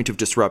 1 point of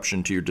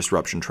disruption to your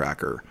disruption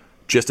tracker,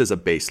 just as a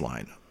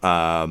baseline.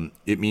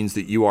 It means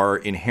that you are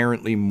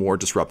inherently more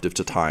disruptive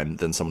to time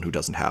than someone who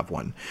doesn't have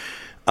one.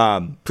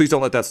 Please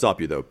don't let that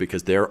stop you, though,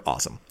 because they're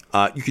awesome.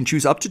 You can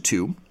choose up to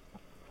 2.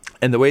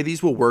 And the way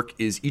these will work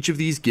is each of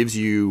these gives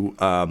you,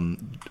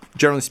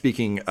 generally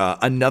speaking,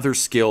 another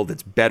skill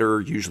that's better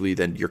usually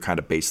than your kind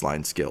of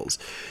baseline skills.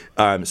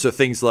 So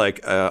things like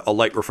a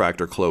light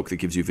refractor cloak that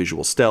gives you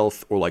visual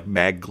stealth, or like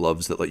mag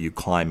gloves that let you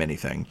climb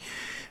anything.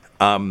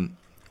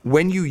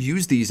 When you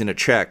use these in a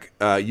check,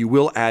 you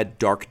will add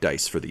dark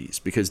dice for these,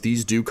 because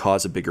these do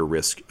cause a bigger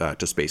risk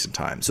to space and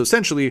time. So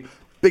essentially,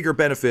 bigger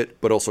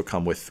benefit, but also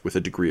come with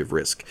a degree of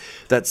risk.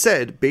 That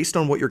said, based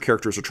on what your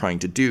characters are trying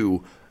to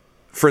do,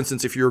 for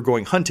instance, if you're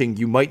going hunting,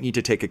 you might need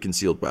to take a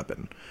concealed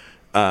weapon.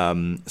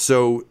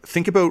 So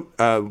think about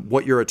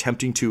what you're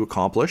attempting to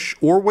accomplish,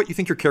 or what you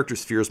think your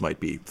character's fears might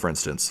be, for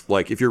instance.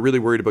 Like, if you're really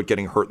worried about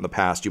getting hurt in the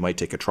past, you might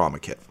take a trauma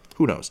kit.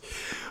 Who knows?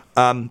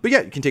 But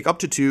yeah, you can take up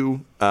to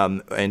 2,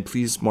 and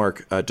please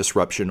mark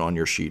disruption on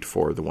your sheet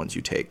for the ones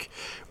you take.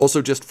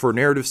 Also, just for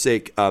narrative's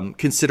sake,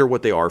 consider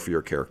what they are for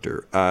your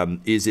character.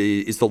 Is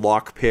the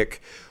lockpick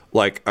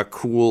like a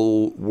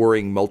cool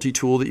whirring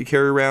multi-tool that you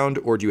carry around,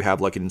 or do you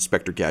have like an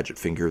Inspector Gadget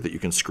finger that you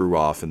can screw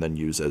off and then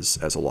use as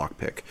a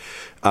lockpick?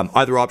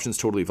 Either option is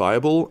totally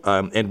viable,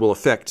 and will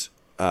affect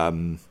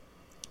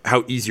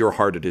how easy or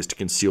hard it is to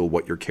conceal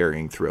what you're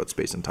carrying throughout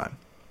space and time.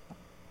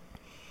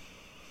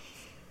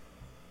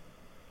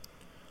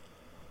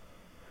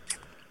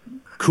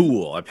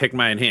 Cool. I picked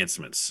my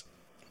enhancements.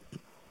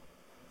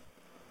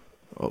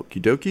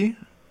 Okie dokie.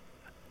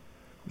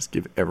 Let's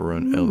give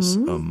everyone else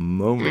a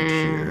moment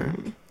here.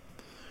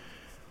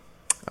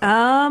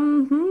 All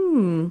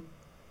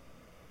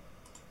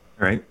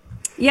right.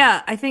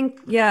 Yeah, I think,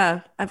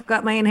 I've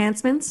got my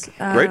enhancements.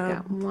 Great.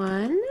 Got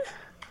 1.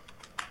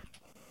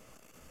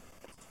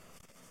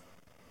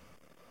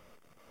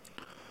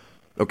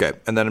 Okay,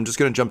 and then I'm just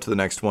going to jump to the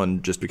next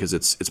one just because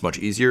it's much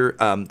easier.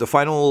 The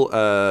final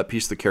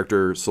piece of the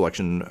character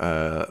selection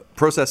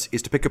process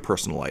is to pick a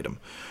personal item.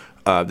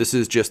 This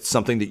is just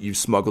something that you've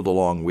smuggled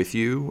along with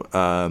you.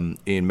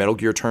 In Metal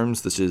Gear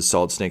terms, this is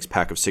Solid Snake's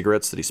pack of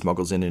cigarettes that he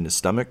smuggles in his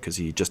stomach because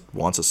he just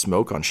wants a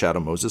smoke on Shadow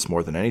Moses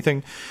more than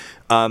anything.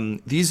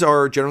 These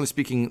are, generally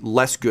speaking,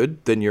 less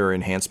good than your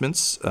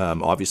enhancements,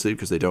 obviously,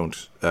 because they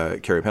don't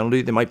carry a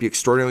penalty. They might be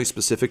extraordinarily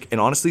specific,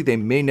 and honestly, they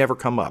may never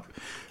come up.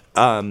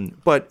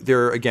 But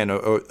they're, again,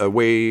 a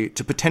way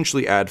to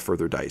potentially add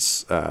further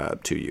dice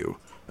to you,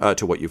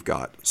 to what you've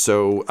got.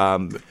 So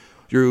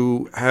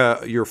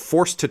you're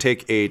forced to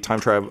take a time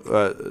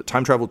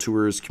travel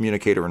tours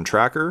communicator and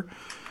tracker,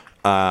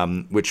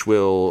 which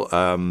will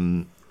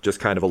just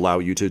kind of allow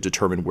you to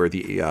determine where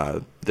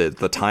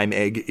the time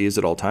egg is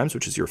at all times,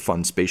 which is your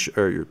fun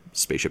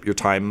your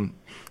time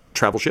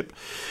travel ship.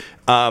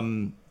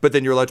 But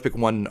then you're allowed to pick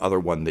one other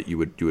one that you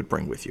would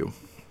bring with you.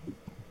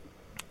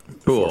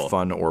 Cool. For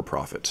fun or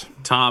profit.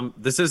 Tom,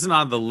 this isn't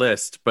on the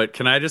list, but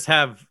can I just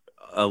have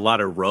a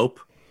lot of rope?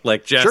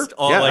 Like just sure.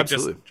 all yeah, like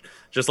absolutely.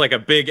 just like a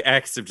big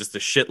X of just a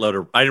shitload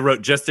of I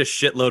wrote just a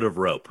shitload of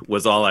rope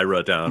was all I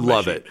wrote down on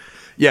Love my it. sheet.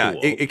 Yeah,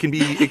 Cool. it can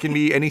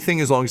be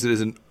anything as long as it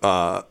isn't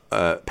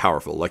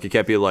powerful. Like, it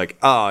can't be like,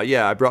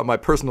 I brought my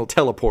personal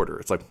teleporter.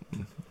 It's like,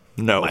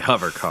 no. My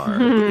hover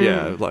car.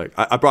 Yeah, like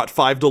I brought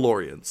 5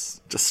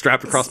 DeLoreans just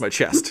strapped across my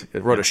chest.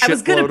 It wrote a shitload. I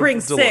was going to bring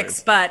of 6,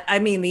 DeLoreans. but I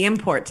mean the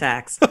import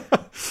tax.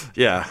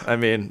 Yeah, I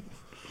mean,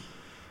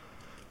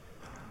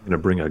 I'm going to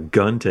bring a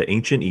gun to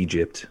ancient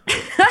Egypt.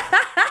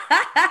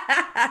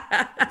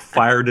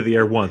 Fire to the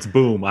air once.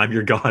 Boom. I'm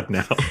your god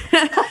now.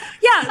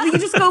 Yeah, you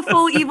just go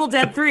full Evil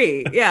Dead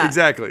 3. Yeah.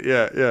 exactly.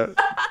 Yeah.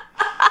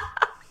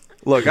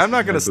 Look, I'm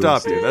not going to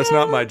stop you. That's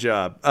not my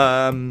job.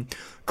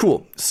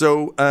 Cool.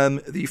 So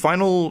the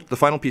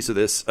final piece of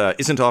this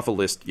isn't off a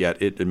list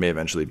yet. It may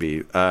eventually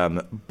be.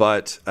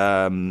 But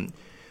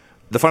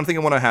the fun thing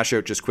I want to hash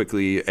out just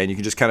quickly, and you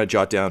can just kind of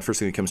jot down first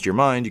thing that comes to your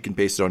mind. You can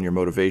base it on your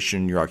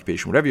motivation, your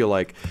occupation, whatever you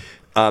like.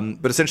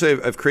 But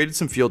essentially, I've created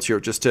some fields here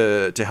just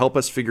to help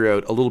us figure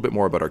out a little bit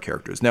more about our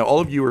characters. Now, all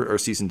of you are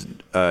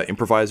seasoned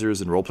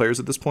improvisers and role players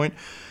at this point.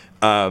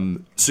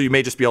 So you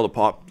may just be able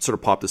to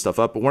pop this stuff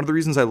up. But one of the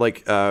reasons I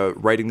like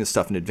writing this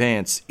stuff in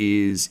advance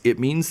is it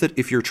means that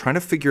if you're trying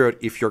to figure out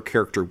if your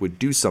character would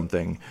do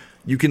something,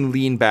 you can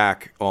lean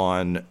back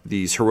on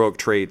these heroic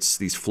traits,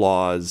 these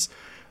flaws,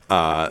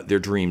 their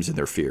dreams and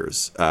their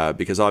fears.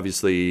 Because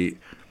obviously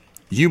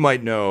you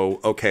might know,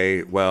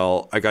 okay,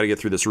 well, I got to get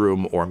through this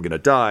room or I'm going to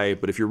die.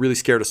 But if you're really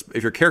scared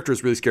if your character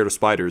is really scared of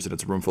spiders and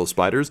it's a room full of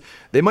spiders,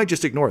 they might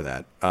just ignore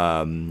that.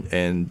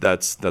 And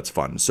that's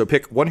fun. So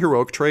pick one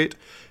heroic trait.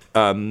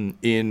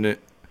 In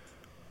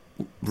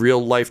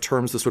real life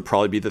terms, this would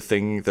probably be the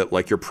thing that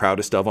like you're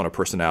proudest of on a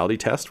personality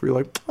test where you're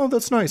like, oh,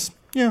 that's nice.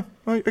 Yeah,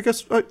 I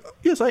guess,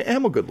 yes, I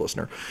am a good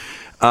listener.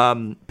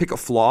 Pick a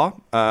flaw.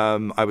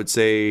 I would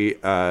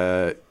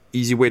say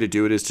easy way to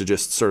do it is to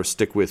just sort of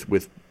stick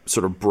with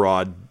sort of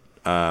broad,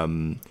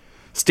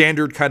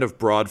 standard kind of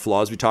broad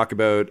flaws we talk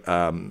about,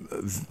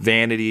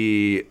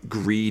 vanity,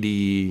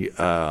 greedy,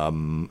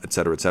 et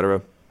cetera, et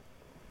cetera.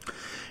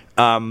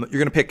 You're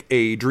going to pick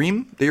a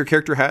dream that your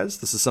character has.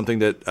 This is something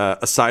that,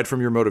 aside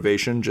from your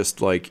motivation, just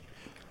like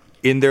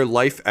in their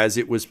life as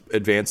it was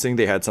advancing,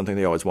 they had something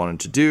they always wanted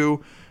to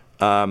do,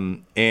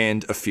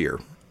 and a fear.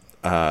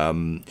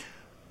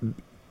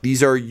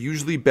 These are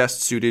usually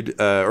best suited,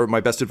 or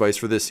my best advice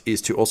for this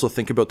is to also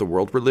think about the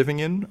world we're living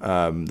in,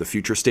 the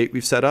future state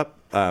we've set up,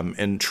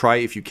 and try,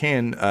 if you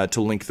can,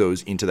 to link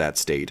those into that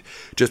state,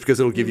 just because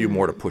it'll give you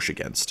more to push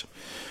against.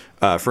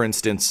 For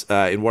instance,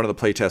 in one of the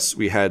playtests,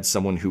 we had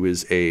someone who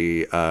is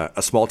a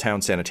small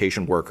town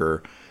sanitation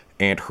worker,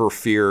 and her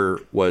fear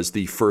was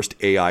the first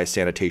AI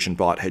sanitation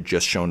bot had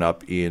just shown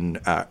up in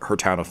her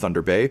town of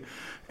Thunder Bay,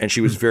 and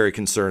she was very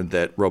concerned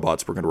that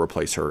robots were going to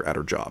replace her at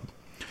her job.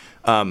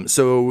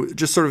 So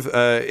just sort of,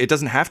 it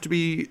doesn't have to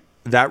be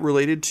that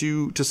related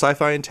to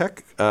sci-fi and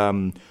tech,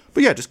 but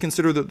yeah, just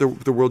consider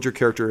the world your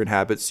character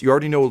inhabits. You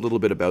already know a little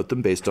bit about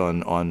them based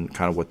on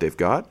kind of what they've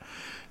got.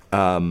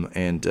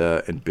 And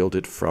build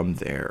it from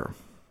there.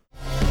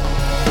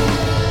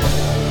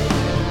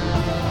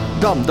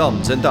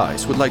 Dum-Dums and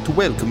Dice would like to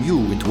welcome you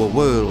into a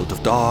world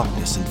of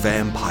darkness and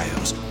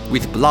vampires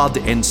with Blood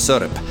and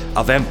Syrup,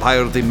 a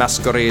Vampire the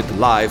Masquerade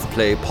live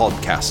play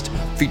podcast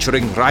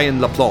featuring Ryan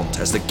LaPlante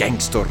as the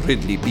gangster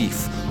Ridley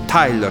Beef,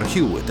 Tyler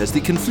Hewitt as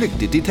the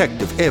conflicted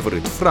detective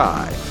Everett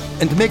Fry,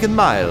 and Megan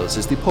Miles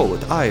as the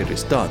poet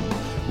Iris Dunn,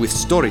 with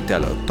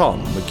storyteller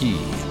Tom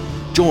McGee.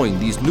 Join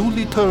these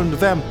newly turned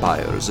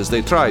vampires as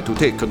they try to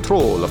take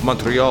control of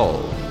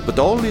Montreal. But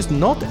all is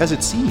not as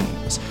it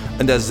seems,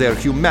 and as their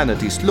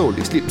humanity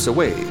slowly slips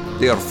away,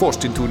 they are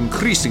forced into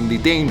increasingly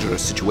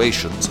dangerous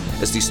situations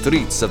as the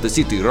streets of the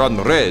city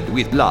run red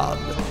with blood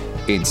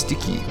and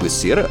sticky with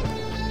syrup.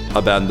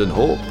 Abandon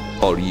hope,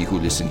 all ye who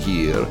listen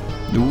here.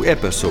 New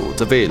episodes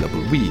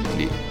available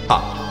weekly. Ha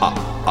ha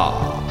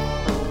ha.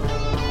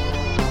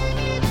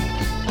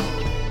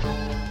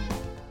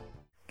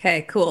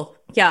 Okay, cool.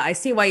 Yeah, I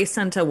see why you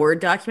sent a Word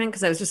document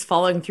because I was just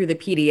following through the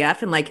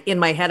PDF and like in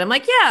my head, I'm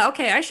like, yeah,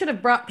 okay, I should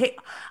have brought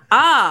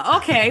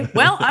okay.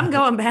 Well, I'm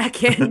going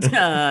back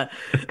and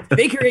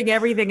figuring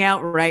everything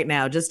out right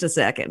now. Just a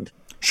second.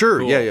 Sure.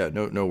 Cool. Yeah.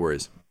 No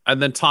worries.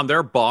 And then Tom, there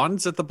are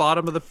bonds at the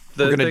bottom of the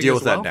We're going to deal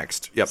with that that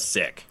next. Yep.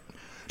 Sick.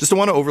 Just don't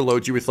want to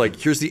overload you with like,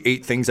 here's the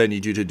 8 things I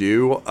need you to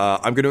do.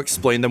 I'm going to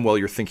explain them while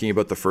you're thinking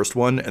about the first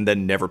one and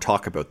then never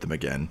talk about them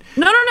again.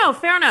 No.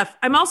 Fair enough.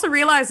 I'm also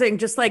realizing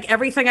just like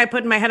everything I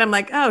put in my head, I'm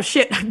like, oh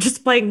shit, I'm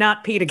just playing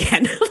Not Pete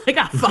again. Like,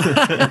 oh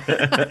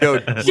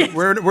fuck. Yo,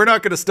 we're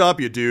not going to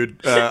stop you,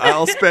 dude.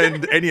 I'll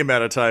spend any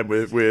amount of time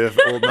with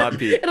old Not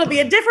Pete. It'll be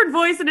a different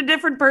voice and a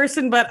different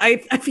person, but I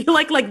feel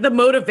like the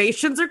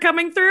motivations are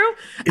coming through.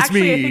 It's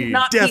Actually, me. I think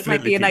Not Pete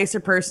might be a Pete. nicer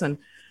person.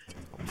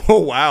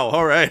 Oh, wow.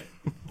 All right.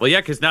 Well, yeah,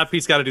 because Not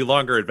Pete's got to do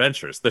longer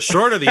adventures. The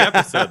shorter the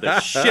episode, the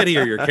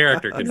shittier your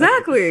character can be.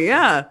 Exactly,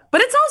 yeah.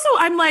 But it's also,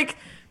 I'm like,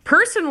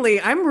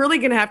 personally, I'm really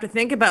going to have to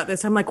think about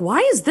this. I'm like, why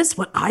is this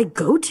what I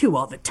go to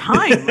all the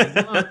time? Like,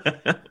 I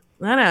don't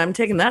know, I'm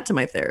taking that to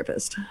my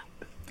therapist.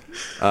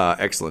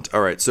 Excellent.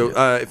 All right. So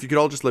if you could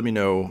all just let me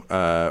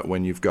know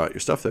when you've got your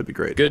stuff, that'd be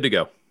great. Good to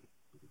go.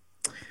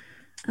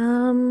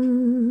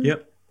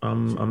 Yep.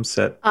 I'm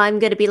set. I'm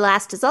going to be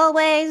last as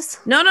always.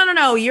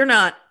 No, you're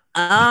not.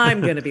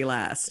 I'm going to be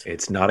last.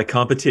 It's not a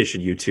competition,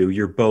 you two.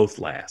 You're both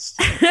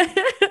last.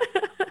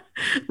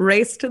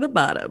 Race to the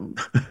bottom.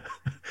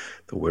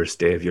 The worst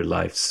day of your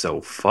life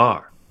so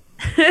far.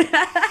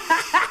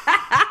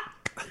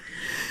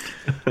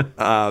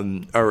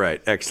 All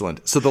right,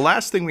 excellent. So the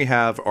last thing we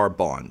have are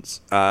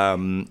bonds.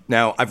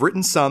 Now, I've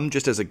written some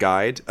just as a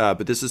guide,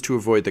 but this is to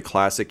avoid the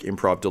classic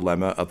improv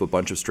dilemma of a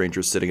bunch of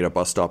strangers sitting at a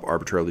bus stop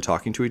arbitrarily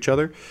talking to each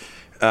other.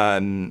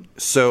 My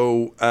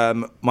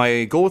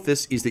goal with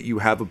this is that you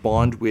have a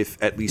bond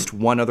with at least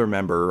one other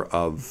member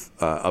of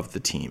the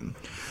team.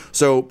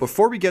 So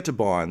before we get to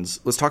bonds,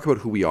 let's talk about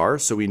who we are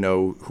so we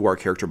know who our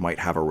character might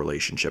have a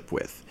relationship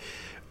with.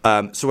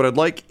 So what I'd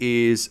like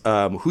is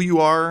who you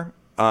are.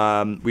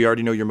 We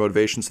already know your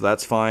motivation, so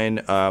that's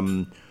fine.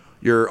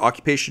 Your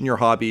occupation, your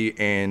hobby,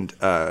 and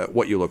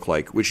what you look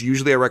like, which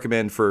usually I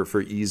recommend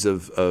for ease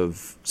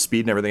of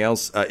speed and everything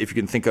else. If you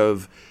can think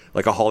of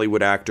like a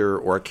Hollywood actor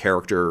or a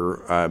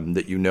character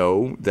that you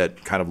know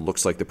that kind of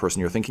looks like the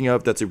person you're thinking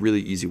of, that's a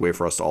really easy way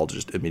for us to all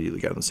just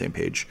immediately get on the same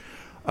page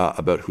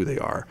about who they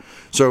are.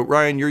 So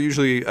Ryan, you're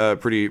usually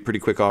pretty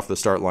quick off the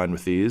start line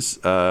with these.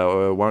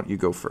 Why don't you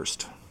go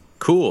first?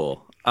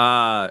 Cool.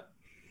 I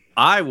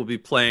will be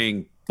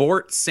playing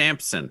Bort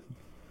Sampson,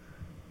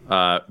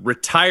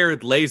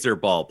 retired laser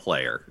ball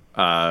player.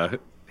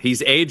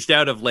 He's aged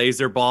out of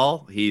laser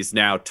ball. He's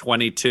now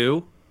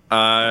 22.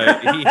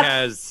 He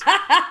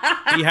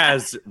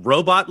has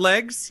robot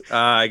legs.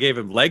 I gave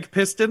him leg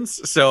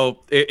pistons. So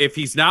if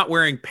he's not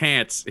wearing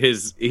pants,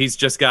 he's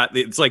just got,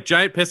 it's like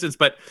giant pistons,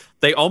 but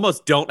they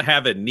almost don't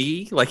have a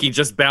knee. Like he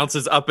just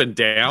bounces up and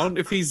down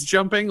if he's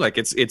jumping. Like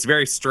it's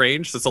very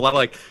strange. So it's a lot of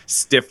like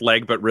stiff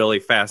leg, but really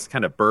fast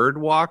kind of bird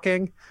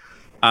walking.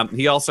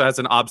 He also has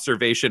an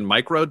observation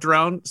micro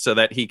drone so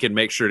that he can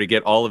make sure to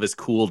get all of his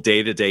cool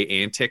day-to-day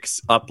antics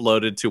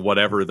uploaded to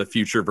whatever the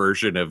future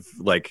version of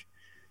like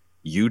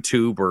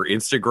YouTube or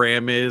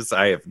Instagram is.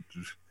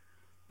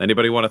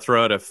 Anybody want to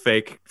throw out a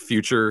fake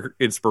future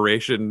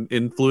inspiration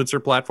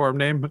influencer platform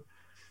name?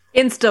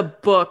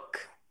 Instabook.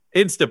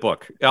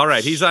 All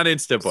right, he's on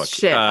Instabook.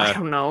 Shit, I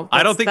don't know.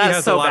 I don't think he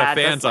has so a lot bad.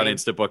 of fans on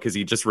Instabook because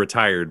he just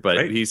retired,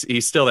 but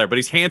he's still there. But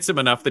he's handsome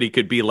enough that he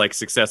could be like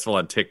successful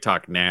on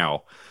TikTok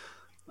now.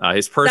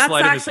 His personal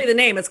That's item actually the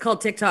name. It's called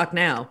TikTok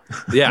now.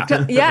 Yeah.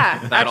 Yeah.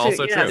 That actually,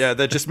 also true. Yeah,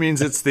 that just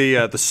means it's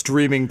the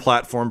streaming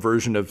platform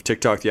version of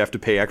TikTok you have to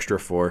pay extra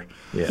for.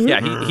 Yeah,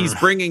 he's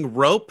bringing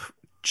rope,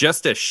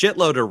 just a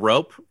shitload of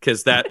rope,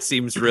 because that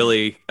seems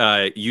really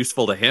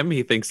useful to him.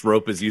 He thinks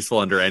rope is useful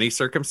under any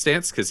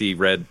circumstance because he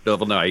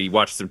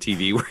watched some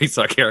TV where he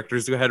saw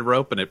characters who had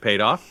rope and it paid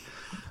off.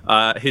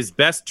 His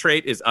best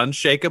trait is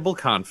unshakable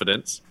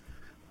confidence.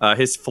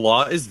 His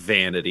flaw is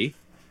vanity.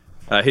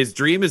 His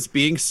dream is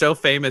being so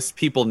famous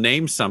people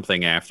name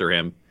something after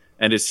him,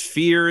 and his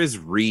fear is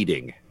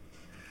reading.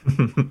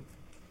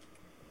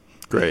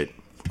 Great,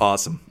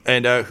 awesome.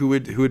 And who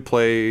would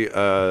play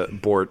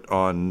Bort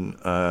on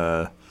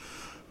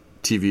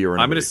TV or?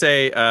 I'm going to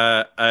say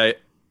a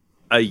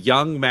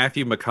young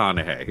Matthew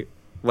McConaughey,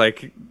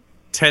 like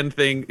 10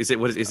 things. Is it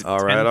 10 things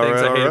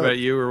I hate about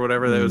you or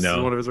whatever? That was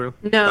one of his real.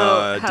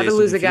 No, How to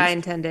Lose a Guy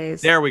in 10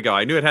 Days. There we go.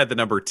 I knew it had the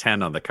number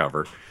 10 on the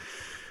cover.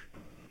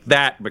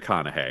 That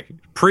McConaughey,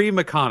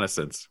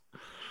 pre-McConaissance.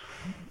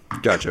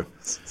 Gotcha.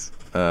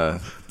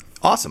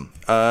 Awesome.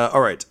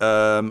 All right.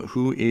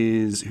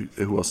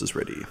 Who else is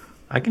ready?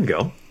 I can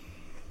go.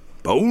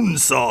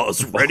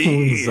 Bonesaw's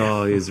ready.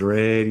 Bonesaw is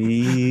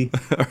ready.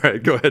 All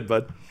right, go ahead,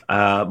 bud.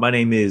 My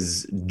name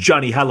is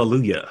Johnny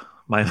Hallelujah.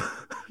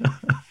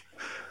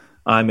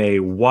 I'm a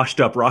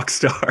washed-up rock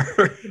star.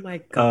 Oh my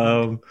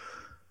God.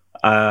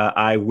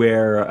 I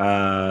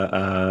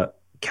wear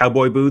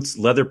cowboy boots,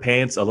 leather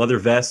pants, a leather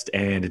vest,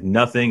 and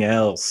nothing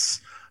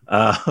else.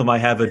 I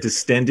have a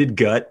distended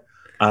gut.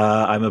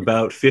 I'm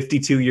about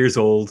 52 years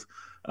old.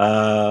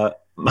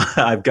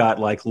 I've got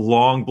like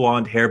long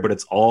blonde hair, but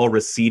it's all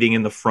receding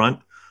in the front.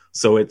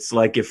 So it's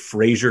like if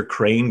Fraser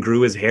Crane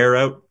grew his hair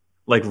out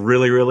like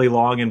really, really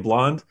long and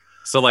blonde.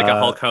 So like a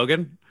Hulk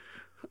Hogan?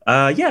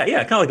 Yeah,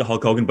 kind of like a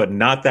Hulk Hogan, but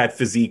not that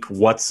physique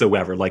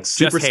whatsoever. Like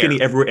super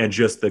skinny everywhere, and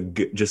just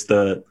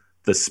the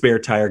spare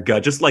tire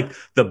gut, just like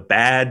the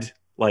bad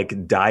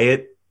like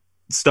diet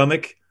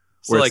stomach,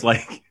 where so it's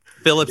like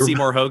Philip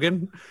Seymour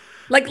Hogan,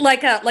 like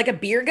a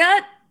beer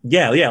gut.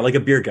 Yeah, like a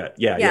beer gut.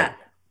 Yeah.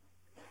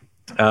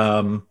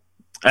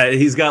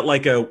 He's got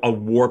like a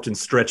warped and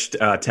stretched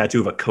tattoo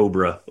of a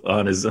cobra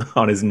on his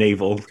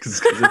navel,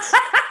 because it's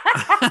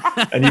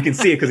and you can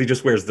see it because he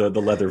just wears the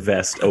leather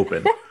vest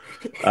open.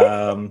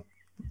 And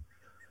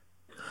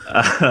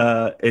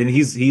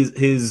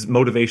his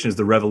motivation is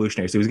the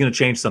revolutionary. So he's going to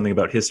change something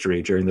about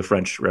history during the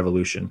French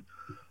Revolution.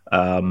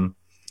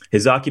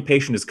 His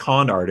occupation is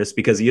con artist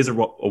because he is a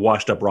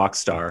washed up rock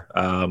star.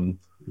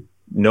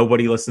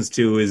 Nobody listens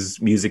to his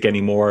music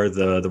anymore.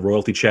 The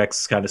royalty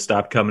checks kind of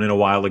stopped coming in a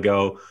while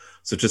ago.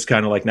 So just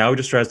kind of like now he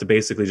just tries to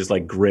basically just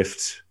like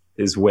grift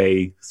his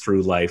way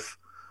through life.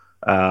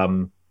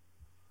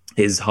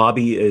 His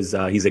hobby is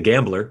he's a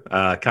gambler,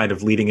 kind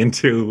of leading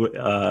into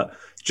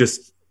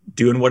just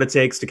doing what it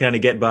takes to kind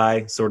of get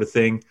by sort of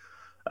thing.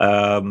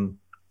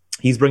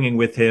 He's bringing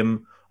with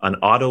him an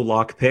auto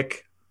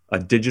lockpick, a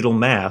digital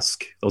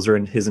mask. Those are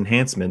his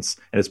enhancements.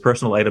 And his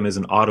personal item is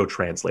an auto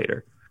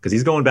translator because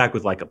he's going back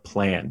with like a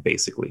plan,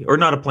 basically. Or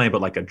not a plan,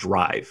 but like a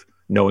drive,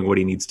 knowing what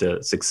he needs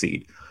to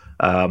succeed.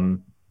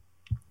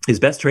 His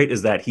best trait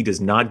is that he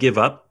does not give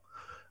up.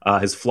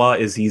 His flaw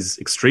is he's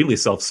extremely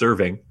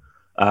self-serving.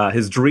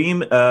 His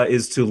dream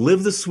is to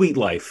live the sweet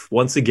life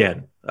once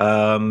again.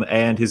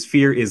 and his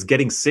fear is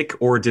getting sick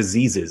or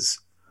diseases.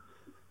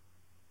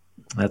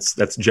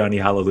 That's Johnny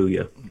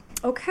Hallelujah.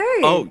 Okay.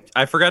 Oh,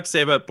 I forgot to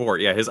say about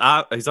Bort. Yeah, his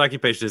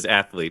occupation is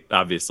athlete,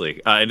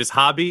 obviously, and his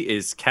hobby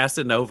is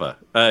Casanova.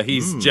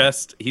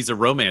 He's a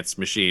romance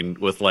machine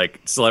with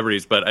like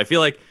celebrities, but I feel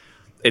like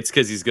it's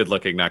because he's good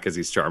looking, not because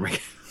he's charming.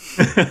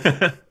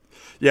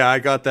 Yeah, I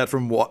got that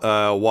from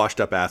Washed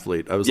Up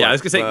Athlete. I was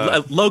gonna say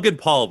Logan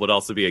Paul would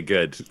also be a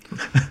good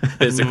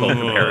physical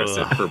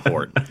comparison for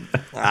Bort.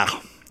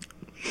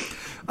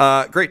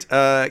 Great.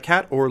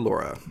 Kat or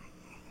Laura?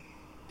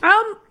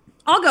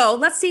 I'll go.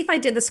 Let's see if I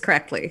did this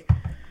correctly.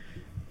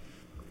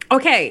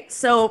 Okay,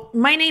 so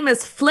my name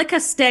is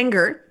Flicka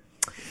Stenger.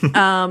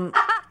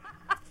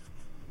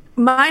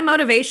 My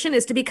motivation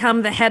is to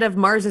become the head of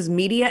Mars's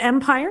media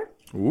empire.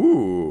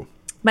 Ooh.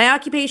 My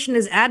occupation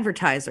is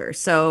advertiser,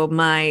 so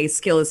my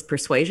skill is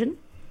persuasion.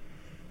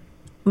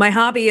 My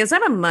hobby is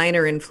I'm a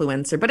minor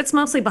influencer, but it's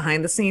mostly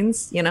behind the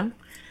scenes, you know.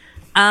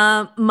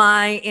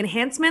 My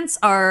enhancements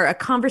are a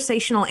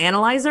conversational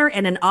analyzer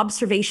and an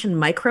observation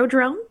micro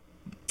drone.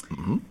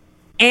 Mm-hmm.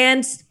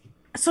 And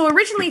so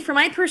originally for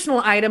my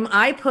personal item,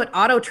 I put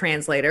auto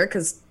translator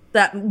because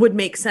that would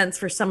make sense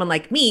for someone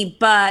like me.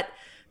 But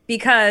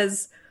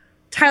because,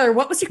 Tyler,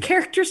 what was your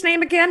character's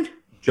name again?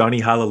 Johnny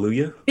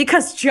Hallelujah.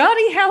 Because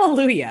Johnny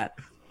Hallelujah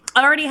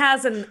already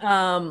has an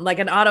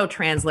auto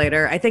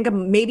translator. I think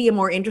maybe a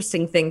more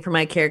interesting thing for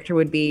my character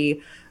would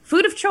be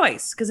food of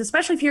choice, because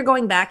especially if you're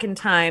going back in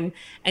time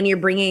and you're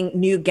bringing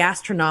new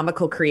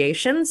gastronomical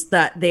creations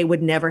that they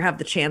would never have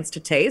the chance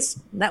to taste,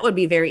 that would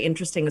be very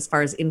interesting as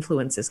far as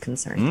influence is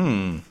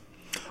concerned.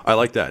 I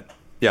like that.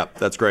 Yeah,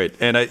 that's great.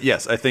 And I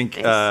think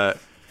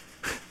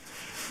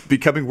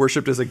becoming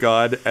worshipped as a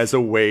god as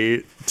a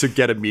way to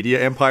get a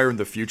media empire in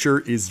the future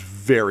is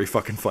very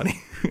fucking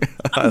funny.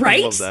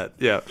 Right? I love that.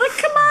 Yeah. Like,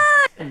 come on.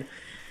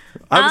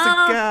 I was a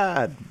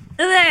god.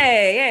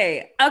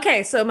 Hey.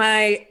 Okay, so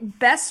my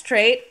best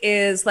trait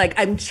is like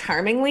I'm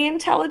charmingly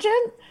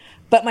intelligent,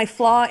 but my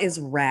flaw is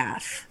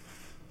wrath.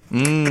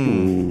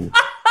 I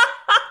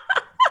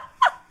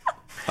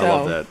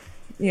love that.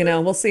 You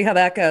know, we'll see how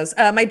that goes.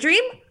 My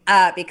dream,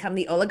 become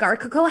the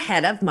oligarchical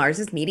head of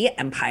Mars's media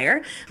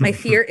empire. My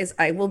fear is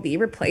I will be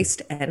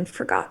replaced and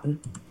forgotten.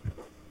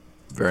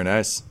 Very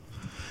nice.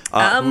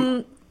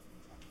 So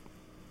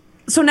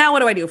now what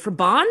do I do for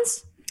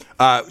bonds?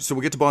 So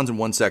we'll get to bonds in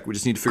one sec. We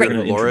just need to figure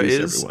out who Laura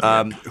is.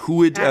 Who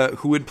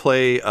would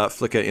play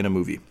Flicka in a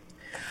movie?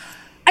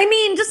 I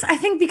mean, I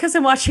think because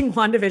I'm watching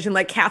WandaVision,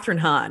 like Catherine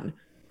Hahn.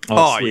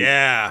 Oh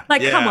yeah.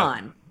 Like, come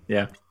on.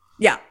 Yeah.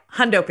 Yeah.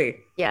 Handopy.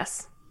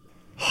 Yes.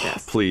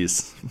 Yes.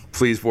 Please,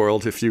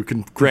 world, if you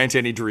can grant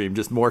any dream,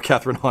 just more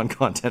Catherine Hahn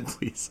content,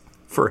 please,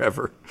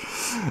 forever.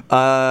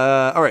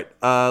 All right,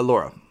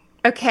 Laura.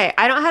 Okay,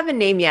 I don't have a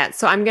name yet,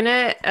 so I'm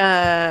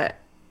gonna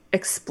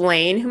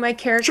explain who my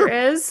character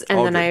is,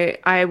 and then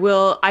I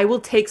will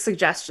take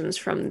suggestions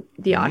from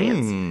the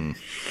audience.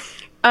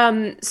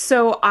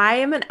 So I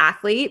am an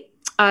athlete,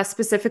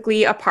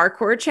 specifically a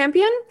parkour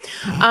champion,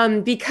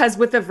 because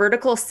with the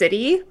Vertical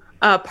City,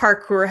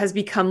 parkour has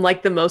become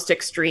like the most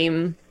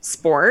extreme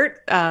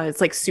sport.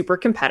 It's like super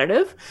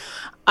competitive.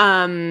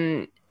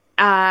 Except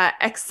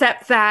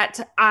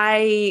that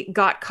I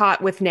got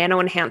caught with nano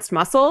enhanced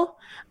muscle,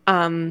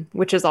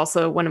 which is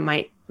also one of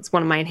my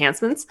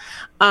enhancements,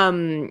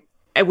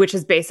 which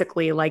is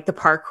basically like the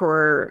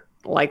parkour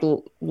like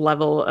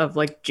level of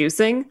like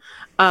juicing.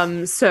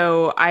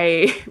 So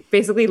I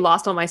basically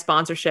lost all my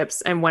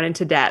sponsorships and went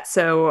into debt.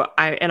 So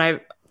I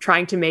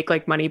trying to make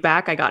like money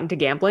back. I got into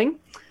gambling.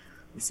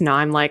 So now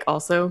I'm like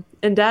also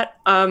in debt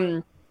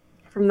from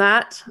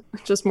that,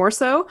 just more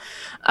so.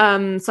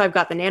 So I've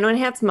got the nano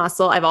enhanced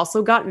muscle. I've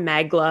also got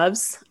mag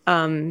gloves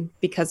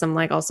because I'm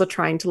like also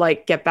trying to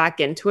like get back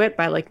into it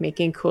by like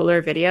making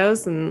cooler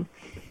videos, and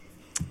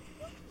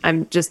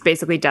I'm just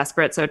basically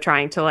desperate. So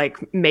trying to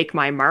like make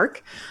my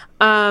mark.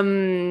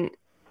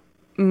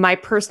 My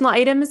personal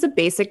item is a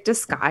basic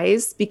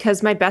disguise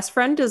because my best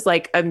friend is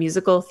like a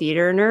musical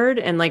theater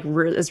nerd and like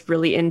is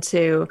really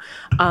into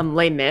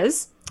Les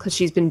Mis, because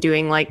she's been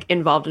doing like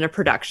involved in a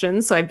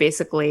production. So I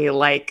basically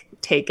like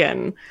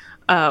taken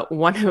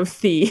one of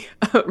the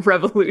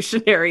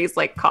revolutionaries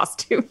like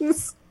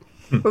costumes.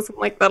 So I'm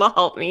like, that'll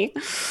help me.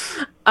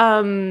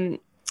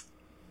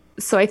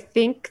 So I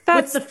think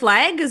that's with the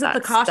flag. Is it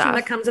the costume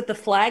that comes with the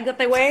flag that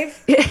they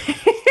wave?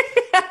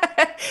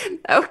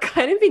 That would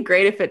kind of be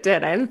great if it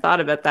did. I hadn't thought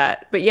about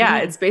that. But yeah,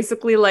 it's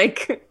basically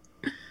like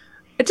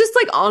it's just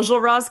like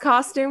Enjolras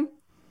costume.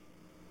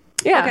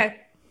 Yeah.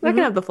 Okay. I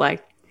can have the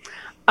flag.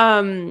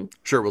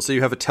 Sure. Well, so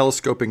you have a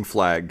telescoping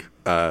flag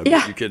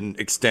you can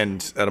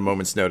extend at a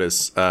moment's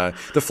notice.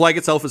 The flag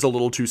itself is a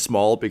little too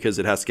small because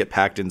it has to get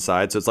packed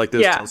inside. So it's like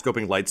those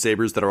telescoping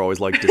lightsabers that are always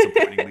like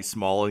disappointingly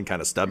small and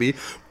kind of stubby.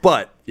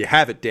 But you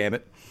have it, damn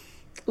it.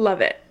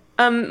 Love it.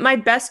 My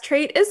best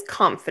trait is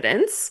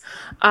confidence.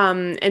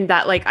 And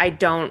that like I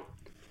don't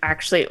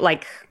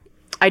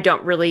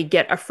really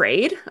get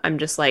afraid. I'm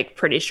just like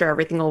pretty sure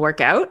everything will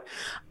work out.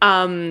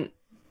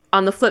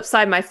 On the flip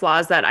side, my flaw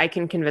is that I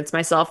can convince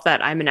myself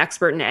that I'm an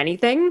expert in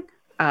anything,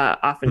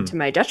 often to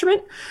my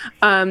detriment.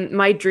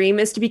 My dream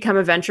is to become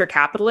a venture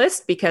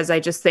capitalist because I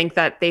just think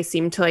that they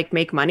seem to like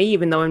make money,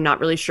 even though I'm not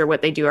really sure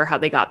what they do or how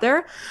they got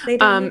there.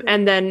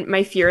 And then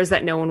my fear is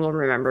that no one will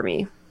remember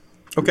me.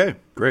 Okay,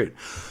 great.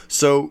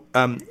 So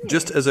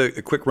just as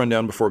a quick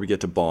rundown before we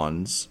get to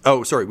bonds.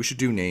 Oh, sorry, we should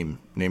do name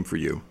for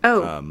you.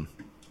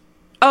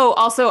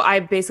 Also, I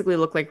basically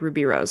look like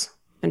Ruby Rose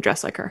and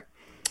dress like her.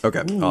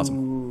 Okay, awesome.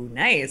 Ooh,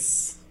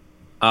 nice.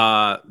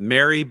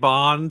 Mary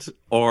Bond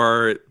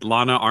or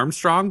Lana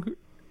Armstrong?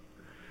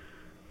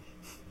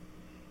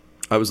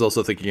 I was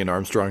also thinking an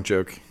Armstrong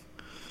joke.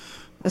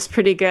 That's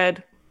pretty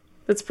good.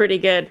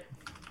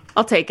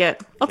 I'll take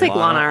it. I'll take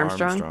Lana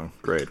Armstrong.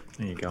 Great.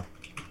 There you go.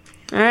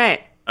 All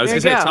right. I was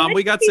gonna say, Tom,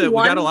 we got a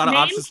lot of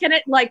options. Can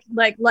it like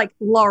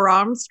Laura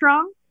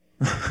Armstrong?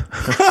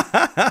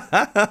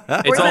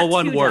 It's all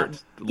one word.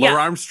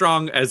 Laura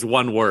Armstrong as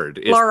one word.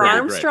 Laura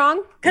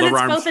Armstrong? Because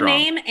it's both a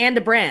name and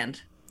a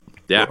brand.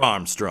 Yeah.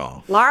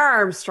 Laura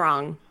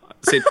Armstrong.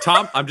 Say,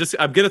 Tom, I'm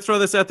gonna throw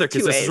this out there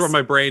because this is where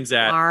my brain's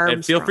at.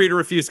 And feel free to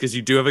refuse because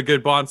you do have a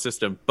good bond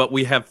system. But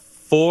we have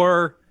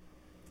 4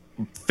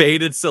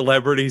 faded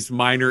celebrities,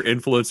 minor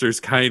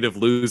influencers, kind of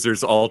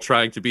losers, all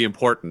trying to be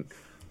important.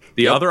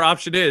 The other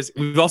option is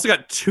we've also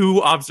got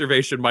 2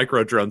 observation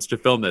micro drones to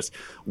film this.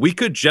 We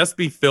could just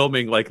be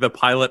filming like the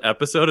pilot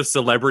episode of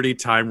Celebrity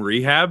Time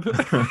Rehab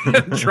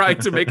and trying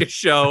to make a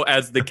show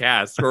as the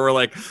cast where we're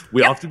like,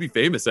 we all have to be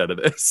famous out of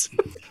this.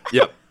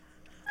 Yep.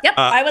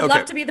 I would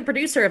love to be the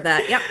producer of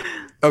that. Yep.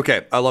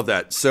 Okay, I love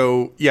that.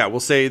 So yeah,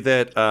 we'll say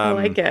that I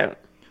like it.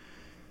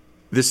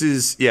 This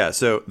is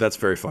so that's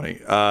very funny.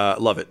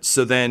 Love it.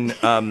 So then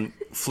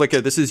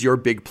Flicka, this is your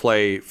big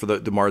play for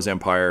the Mars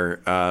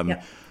Empire.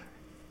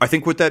 I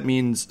think what that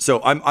means,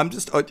 so I'm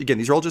just, again,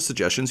 these are all just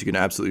suggestions. You can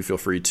absolutely feel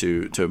free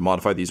to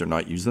modify these or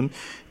not use them.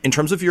 In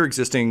terms of your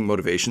existing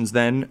motivations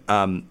then,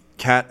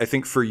 Kat, I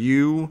think for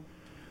you,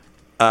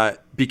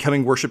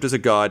 becoming worshipped as a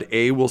god,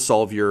 A, will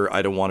solve your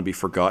I don't want to be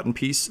forgotten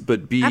piece,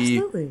 but B,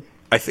 absolutely.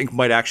 I think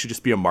might actually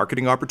just be a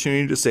marketing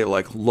opportunity to say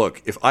like,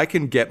 look, if I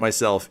can get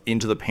myself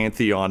into the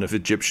pantheon of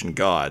Egyptian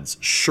gods,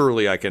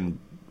 surely I can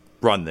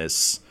run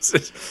this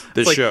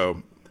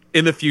show.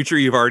 In the future,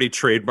 you've already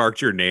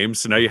trademarked your name,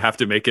 so now you have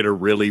to make it a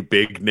really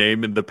big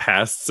name in the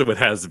past so it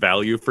has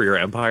value for your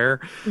empire.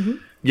 Mm-hmm.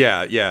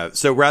 Yeah.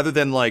 So rather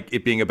than like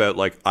it being about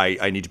like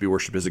I need to be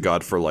worshipped as a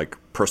god for like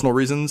personal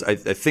reasons, I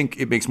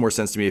think it makes more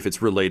sense to me if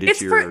it's related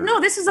to your...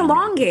 No, this is a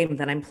long game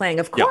that I'm playing,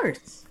 of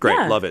course. Yeah.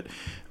 Great, love it.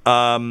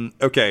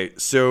 Okay,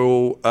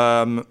 so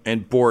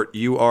and Bort,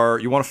 you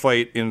want to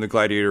fight in the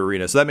gladiator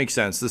arena, so that makes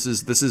sense. This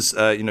is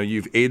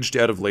you've aged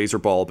out of laser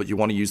ball, but you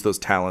want to use those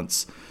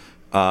talents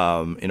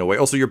in a way.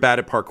 Also, you're bad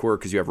at parkour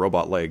because you have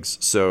robot legs.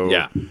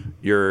 So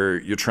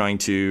you're trying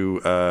to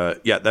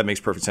that makes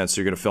perfect sense.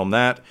 So you're going to film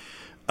that.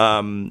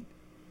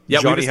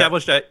 We've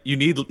established that you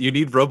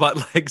need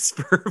robot legs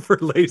for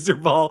laser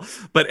ball,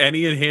 but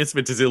any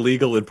enhancement is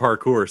illegal in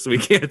parkour, so we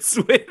can't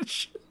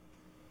switch.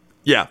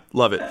 Yeah,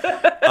 love it.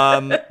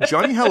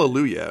 Johnny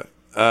Hallelujah.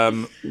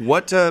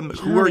 What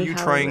are you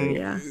trying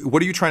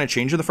to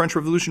change in the French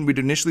Revolution? We'd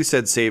initially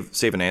said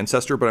save an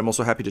ancestor, but I'm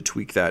also happy to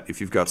tweak that if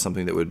you've got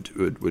something that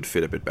would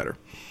fit a bit better.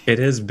 It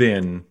has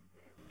been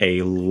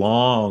a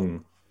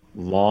long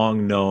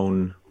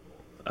known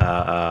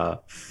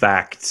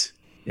fact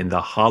in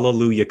the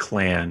Hallelujah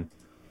clan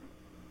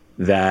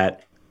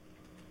that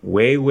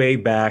way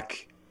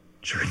back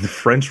during the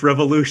French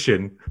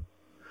Revolution,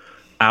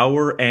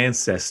 our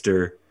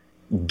ancestor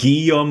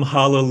Guillaume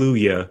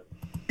Hallelujah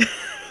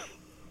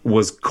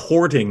was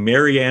courting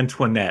Marie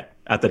Antoinette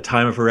at the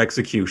time of her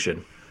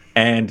execution.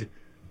 And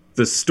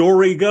the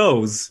story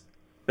goes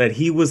that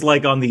he was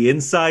like on the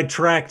inside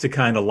track to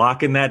kind of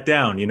locking that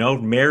down,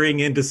 marrying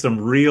into some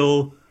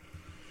real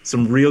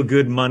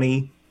good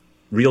money,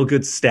 real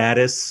good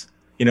status,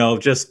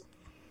 just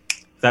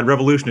that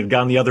revolution had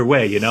gone the other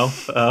way,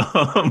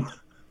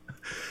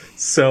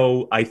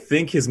 So I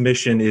think his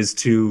mission is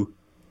to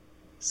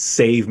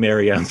save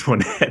Marie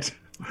Antoinette.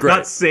 Great.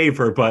 Not save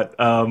her, but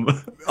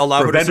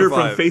prevent her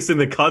from facing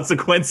the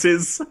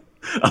consequences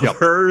of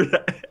her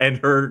and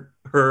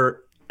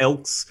her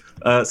ilk's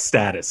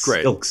status.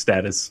 Great. Ilk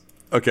status.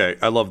 Okay,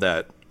 I love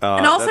that.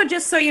 And also,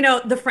 just so you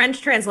know, the French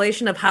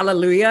translation of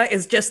hallelujah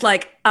is just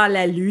like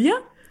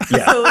alleluia.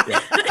 Yeah.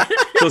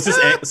 So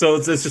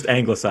it's just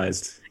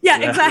anglicized. Yeah,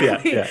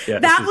 exactly. Yeah.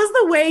 That was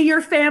the way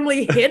your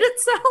family hid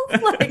itself.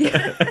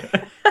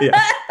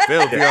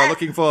 Phil, we are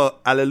looking for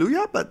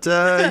hallelujah, but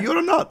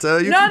you're not.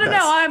 No,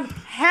 I'm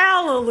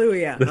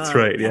hallelujah. That's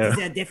right. That's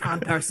a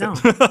different person.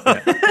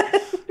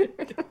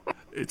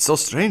 It's so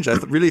strange. I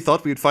really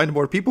thought we'd find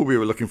more people we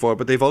were looking for,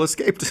 but they've all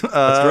escaped.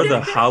 That's where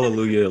the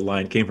hallelujah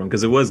line came from,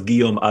 because it was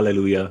Guillaume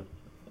Alleluia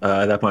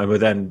at that point.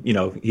 But then,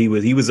 he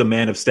was a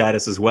man of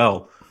status as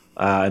well.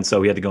 And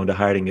so he had to go into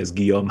hiding as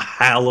Guillaume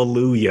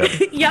Hallelujah.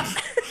 Yep.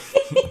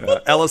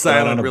 Ellis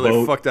Island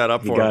really fucked that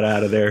up for him. He got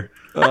out of there.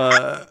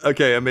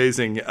 Okay,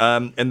 amazing.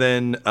 And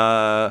then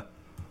Lana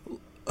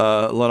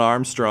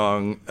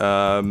Armstrong.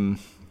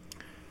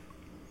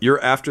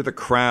 You're after the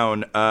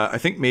crown. I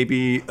think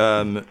maybe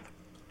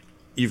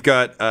you've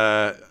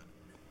got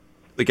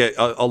like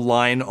a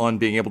line on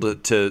being able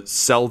to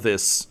sell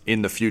this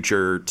in the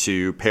future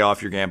to pay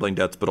off your gambling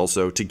debts, but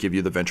also to give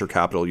you the venture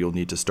capital you'll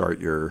need to start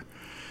your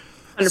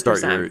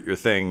 100%. your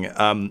thing.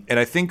 And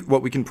I think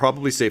what we can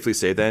probably safely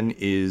say then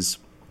is,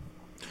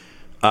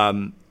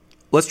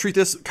 let's treat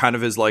this kind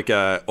of as like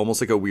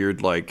almost like a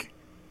weird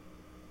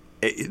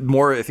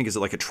more, I think, is it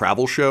like a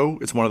travel show?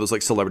 It's one of those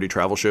like celebrity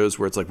travel shows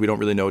where it's like we don't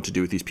really know what to do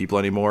with these people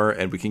anymore,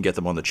 and we can get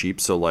them on the cheap.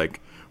 So like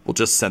we'll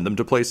just send them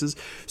to places.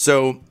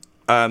 So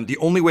the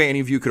only way any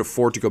of you could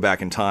afford to go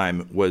back in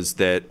time was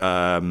that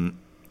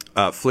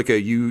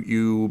Flicka,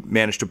 you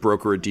managed to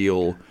broker a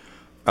deal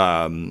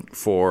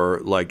for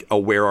like a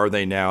 "Where Are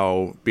They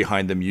Now"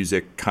 behind the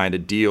music kind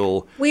of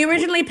deal. We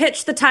originally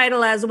pitched the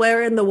title as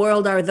 "Where in the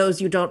World Are Those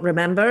You Don't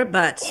Remember,"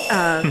 but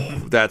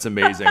that's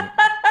amazing.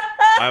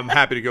 I'm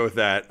happy to go with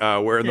that.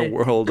 Where in the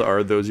world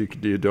are those you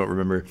don't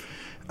remember?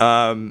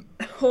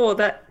 Oh,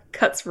 that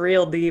cuts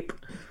real deep.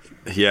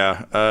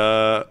 Yeah,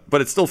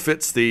 but it still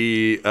fits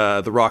the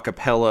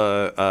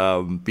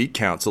rockapella beat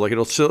count, so like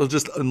it'll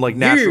just like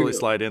naturally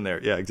slide in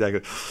there. Yeah,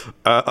 exactly.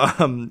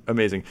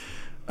 Amazing.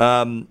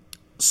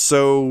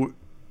 So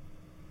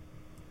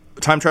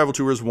time travel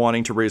tours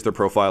wanting to raise their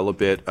profile a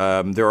bit.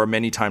 There are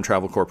many time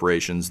travel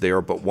corporations. They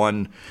are but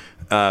one.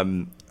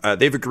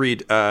 They've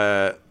agreed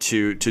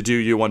to do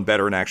you one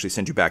better and actually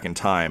send you back in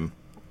time,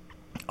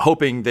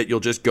 hoping that you'll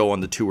just go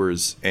on the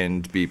tours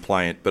and be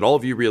pliant. But all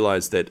of you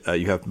realize that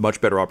you have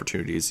much better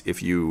opportunities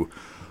if you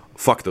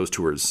fuck those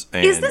tours.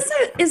 And is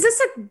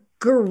this a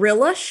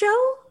guerrilla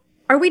show?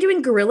 Are we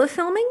doing guerrilla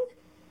filming?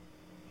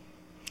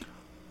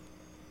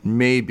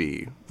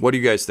 Maybe. What do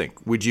you guys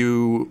think? Would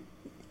you?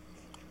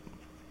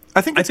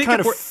 I think it's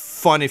kind of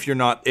fun if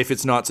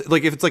it's not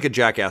like if it's like a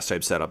Jackass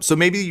type setup. So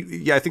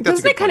maybe, yeah, I think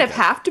that's. Does it kind of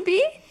have to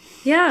be?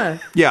 Yeah.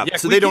 Yeah.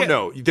 So they don't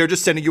know. They're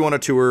just sending you on a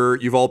tour.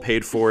 You've all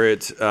paid for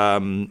it.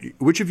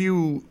 Which of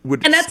you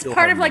would? And that's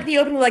part of like the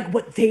opening. Like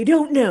what they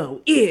don't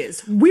know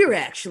is we're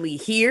actually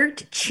here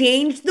to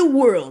change the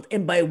world,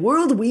 and by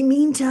world we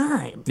mean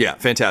time. Yeah.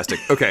 Fantastic.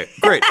 Okay.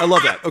 Great. I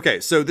love that. Okay.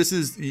 So this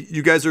is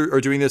you guys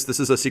are doing this. This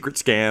is a secret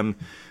scam.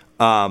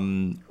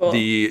 Cool.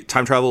 The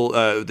time travel,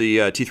 the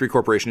T3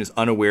 Corporation is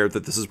unaware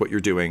that this is what you're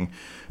doing.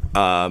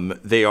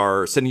 They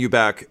are sending you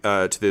back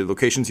to the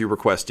locations you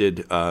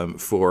requested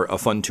for a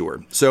fun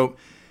tour. So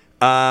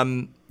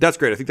that's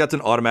great. I think that's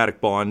an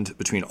automatic bond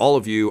between all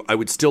of you. I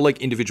would still like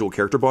individual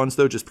character bonds,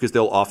 though, just because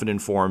they'll often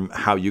inform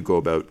how you go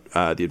about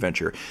the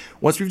adventure.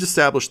 Once we've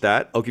established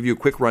that, I'll give you a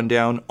quick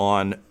rundown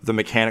on the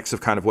mechanics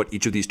of kind of what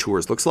each of these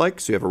tours looks like,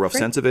 so you have a rough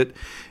sense of it.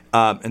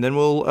 And then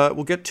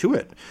we'll get to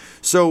it.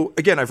 So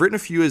again, I've written a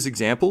few as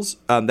examples.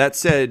 That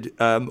said,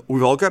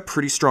 we've all got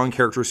pretty strong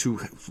characters who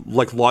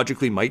like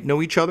logically might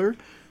know each other.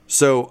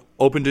 So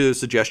open to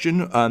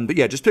suggestion. But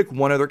yeah, just pick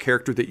one other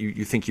character that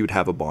you think you would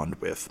have a bond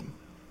with.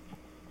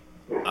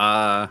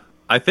 I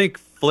think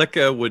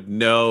Flicka would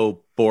know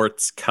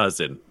Bort's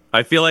cousin.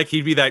 I feel like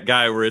he'd be that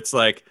guy where it's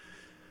like,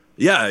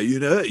 yeah, you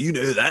know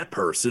that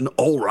person.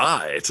 All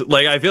right.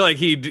 Like, I feel like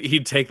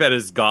he'd take that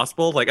as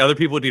gospel. Like, other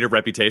people would need a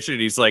reputation,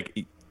 and he's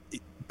like,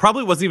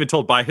 probably wasn't even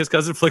told by his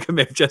cousin. Flicka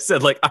may have just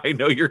said, like, I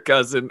know your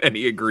cousin, and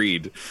he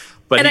agreed.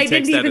 But and I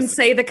didn't even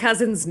say the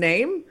cousin's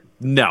name?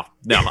 No.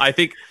 I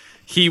think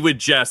he'd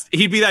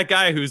be that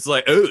guy who's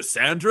like, oh,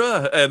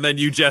 Sandra? And then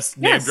you just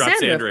name drop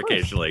Sandra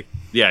occasionally.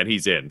 Yeah, and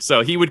he's in.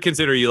 So he would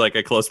consider you like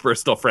a close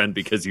personal friend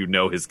because you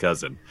know his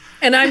cousin.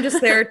 And I'm just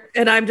there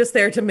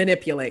to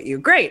manipulate you.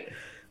 Great.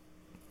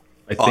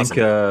 I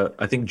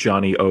think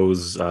Johnny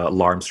owes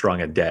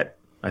Larmstrong a debt.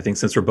 I think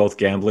since we're both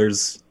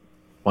gamblers,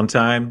 one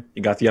time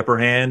you got the upper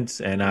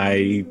hand and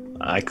I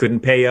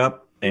couldn't pay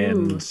up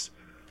and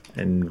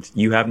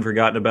you haven't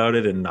forgotten about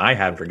it and I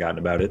haven't forgotten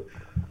about it.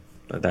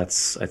 But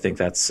I think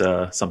that's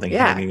something hanging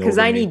over me. Yeah, because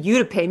I need you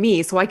to pay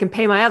me so I can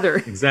pay my other.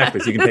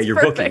 Exactly, so you can pay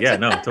your bookie. Yeah,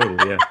 no,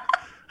 totally, yeah.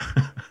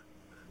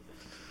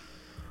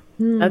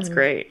 That's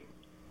great.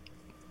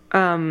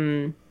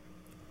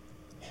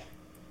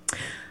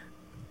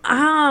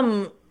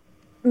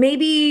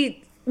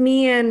 Maybe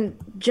me and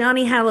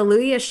Johnny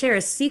Hallelujah share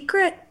a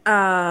secret.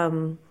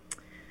 I'm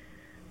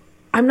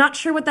not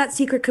sure what that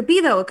secret could be,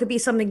 though. It could be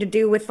something to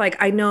do with like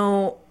I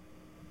know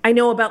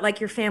about like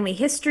your family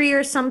history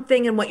or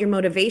something and what your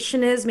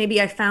motivation is. Maybe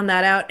I found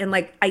that out and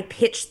like I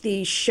pitched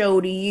the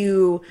show to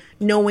you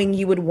knowing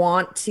you would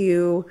want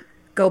to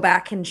go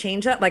back and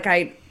change that. Like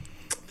I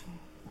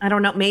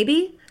don't know,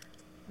 maybe?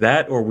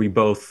 That or we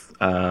both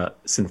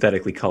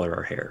synthetically color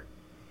our hair.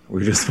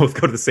 We just both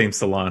go to the same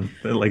salon.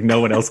 Like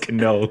no one else can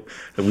know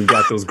that we've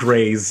got those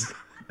grays.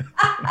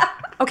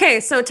 Okay,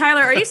 so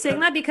Tyler, are you saying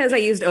that because I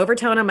used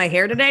overtone on my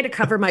hair today to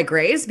cover my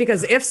grays?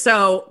 Because if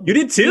so... You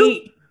did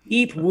too?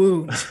 Eat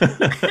wound.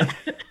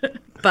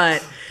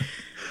 But...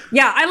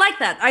 yeah, I like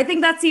that. I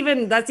think that's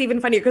even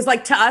funnier because,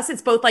 like, to us,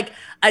 it's both like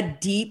a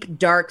deep,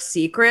 dark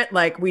secret.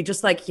 Like, we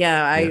just like,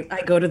 I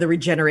go to the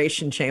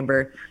regeneration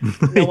chamber.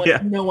 No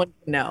one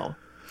can know.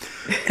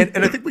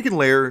 And I think we can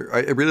layer.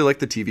 I really like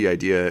the TV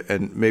idea,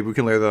 and maybe we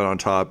can layer that on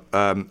top.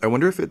 I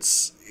wonder if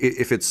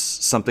it's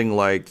something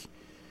like,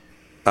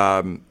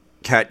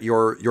 Kat,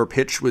 your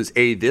pitch was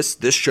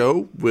this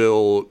show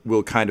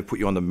will kind of put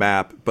you on the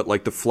map, but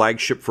like the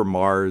flagship for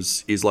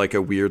Mars is like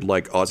a weird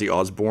like Ozzy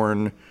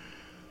Osbourne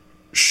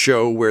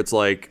show where it's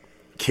like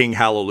King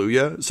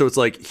Hallelujah. So it's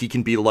like he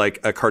can be like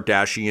a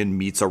Kardashian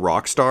meets a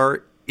rock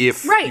star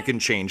if you can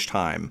change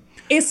time.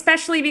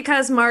 Especially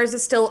because Mars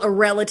is still a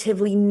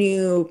relatively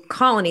new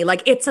colony.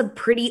 Like, it's a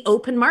pretty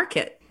open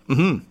market.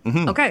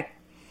 Okay.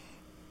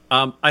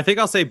 I think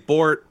I'll say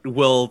Bort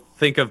will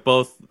think of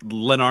both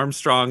Len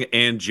Armstrong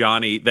and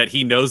Johnny, that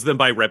he knows them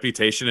by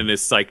reputation and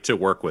is psyched to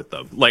work with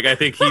them. Like, I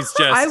think he's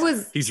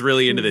just, he's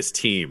really into this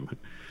team.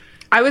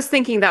 I was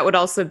thinking that would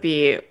also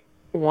be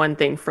one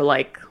thing for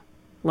like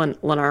Len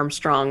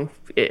Armstrong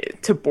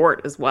to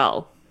Bort as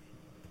well.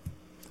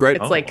 Right.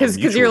 It's like, because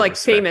you're like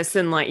famous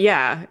in like,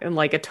 in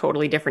like a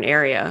totally different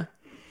area.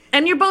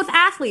 And you're both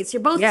athletes.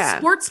 You're both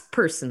sports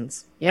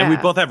persons. Yeah. And we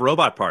both have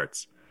robot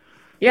parts.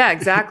 Yeah,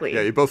 exactly.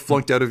 Yeah, you both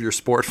flunked out of your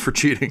sport for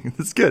cheating.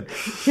 That's good.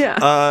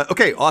 Yeah.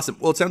 Okay, awesome.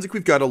 Well, it sounds like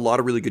we've got a lot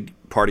of really good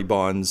party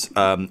bonds.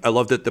 I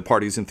love that the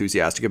party's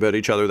enthusiastic about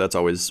each other. That's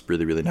always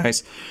really, really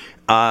nice.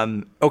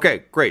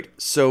 Okay, great.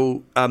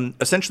 So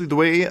essentially the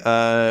way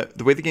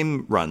the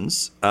game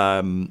runs,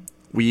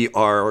 we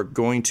are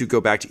going to go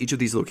back to each of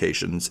these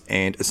locations,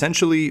 and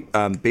essentially,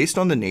 based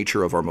on the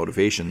nature of our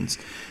motivations,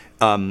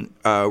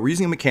 we're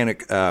using a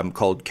mechanic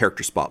called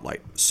Character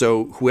Spotlight.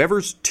 So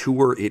whoever's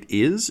tour it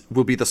is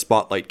will be the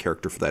spotlight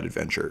character for that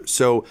adventure.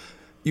 So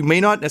you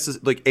may not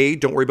necessarily, like,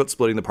 don't worry about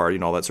splitting the party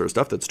and all that sort of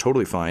stuff. That's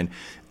totally fine.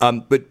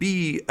 But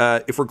B,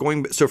 if we're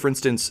going, so for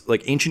instance,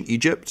 like Ancient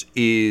Egypt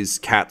is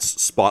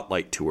Kat's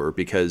spotlight tour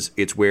because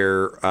it's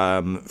where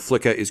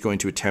Flicka is going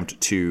to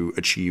attempt to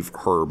achieve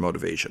her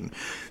motivation.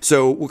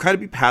 So we'll kind of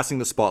be passing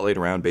the spotlight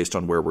around based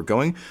on where we're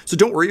going. So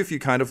don't worry if you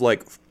kind of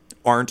like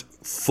aren't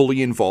fully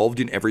involved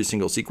in every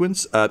single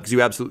sequence, because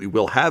you absolutely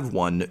will have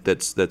one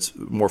that's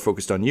more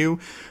focused on you.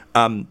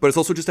 But it's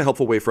also just a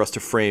helpful way for us to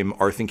frame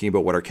our thinking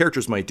about what our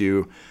characters might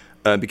do,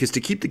 because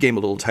to keep the game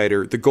a little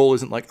tighter, the goal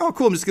isn't like, oh,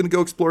 cool, I'm just going to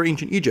go explore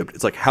ancient Egypt.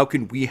 It's like, how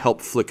can we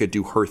help Flicka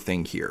do her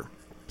thing here?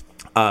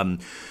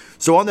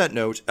 So on that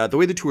note, the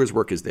way the tours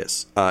work is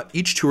this.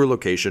 Each tour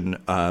location,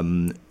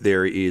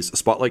 there is a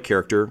spotlight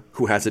character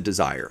who has a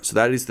desire. So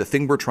that is the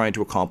thing we're trying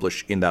to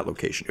accomplish in that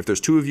location. If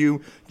there's two of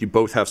you, you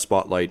both have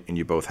spotlight and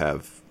you both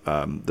have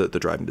the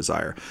driving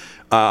desire.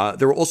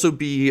 There will also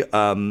be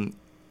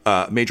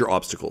major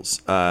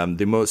obstacles.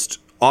 The most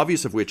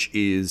obvious of which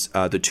is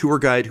the tour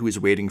guide who is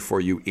waiting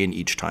for you in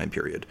each time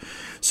period.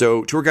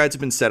 So tour guides have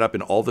been set up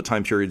in all the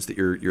time periods that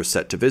you're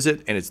set to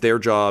visit, and it's their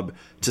job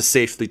to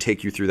safely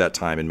take you through that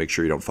time and make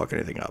sure you don't fuck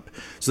anything up.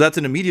 So that's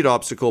an immediate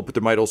obstacle, but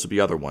there might also be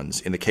other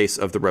ones. In the case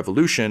of the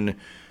revolution,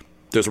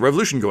 there's a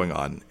revolution going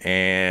on,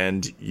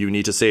 and you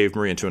need to save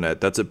Marie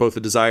Antoinette. That's both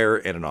a desire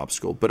and an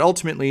obstacle. But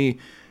ultimately,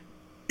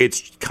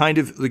 it's kind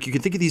of like you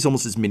can think of these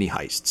almost as mini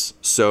heists.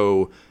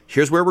 So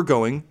here's where we're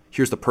going.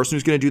 Here's the person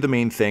who's going to do the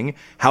main thing.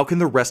 How can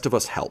the rest of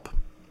us help?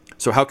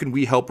 So how can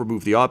we help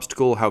remove the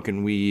obstacle? How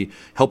can we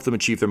help them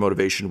achieve their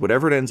motivation?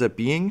 Whatever it ends up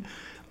being,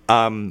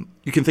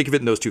 you can think of it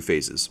in those two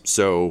phases.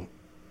 So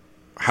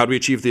how do we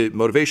achieve the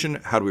motivation?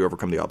 How do we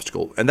overcome the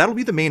obstacle? And that'll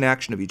be the main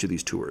action of each of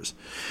these tours.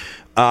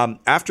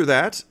 After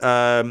that,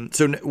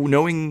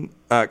 knowing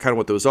kind of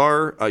what those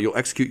are, you'll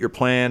execute your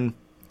plan,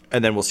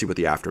 and then we'll see what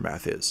the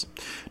aftermath is.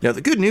 Now, the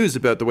good news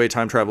about the way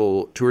time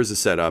travel tours is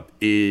set up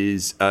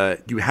is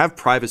you have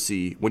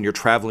privacy when you're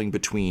traveling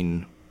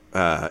between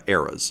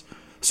eras.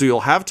 So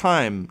you'll have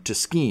time to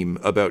scheme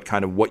about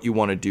kind of what you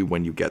want to do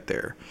when you get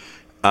there.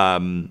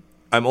 I'm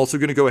also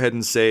going to go ahead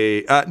and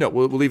say, no,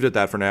 we'll leave it at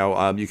that for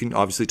now. You can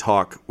obviously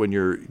talk when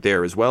you're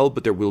there as well,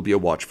 but there will be a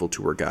watchful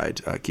tour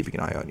guide keeping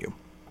an eye on you.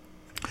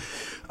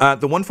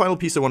 The one final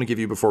piece I want to give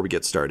you before we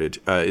get started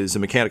is a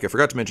mechanic I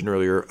forgot to mention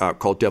earlier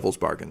called Devil's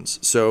Bargains.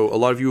 So a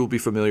lot of you will be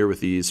familiar with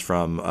these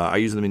from, I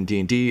use them in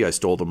D&D. I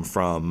stole them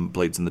from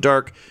Blades in the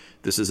Dark.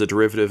 This is a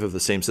derivative of the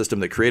same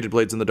system that created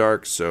Blades in the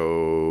Dark,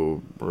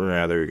 so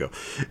there you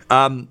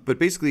go. But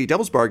basically,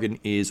 Devil's Bargain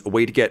is a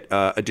way to get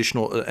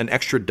an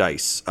extra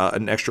dice,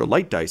 an extra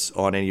light dice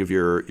on any of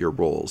your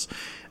rolls.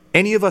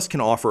 Any of us can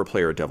offer a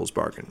player a Devil's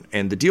Bargain,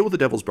 and the deal with the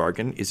Devil's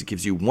Bargain is it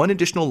gives you one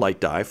additional light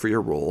die for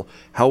your roll.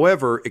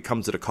 However, it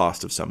comes at a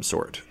cost of some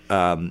sort.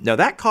 Now,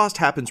 that cost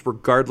happens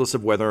regardless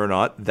of whether or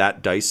not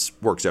that dice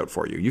works out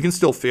for you. You can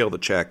still fail the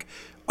check.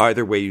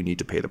 Either way, you need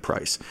to pay the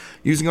price.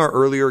 Using our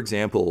earlier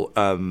example,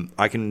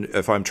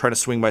 if I'm trying to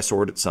swing my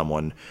sword at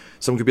someone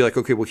could be like,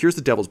 okay, well, here's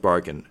the Devil's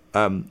Bargain.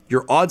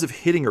 Your odds of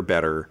hitting are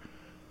better,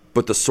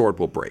 but the sword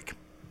will break.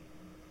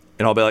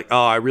 And I'll be like,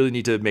 oh, I really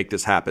need to make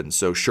this happen.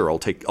 So sure, I'll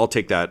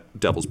take that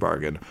Devil's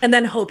Bargain. And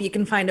then hope you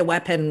can find a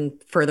weapon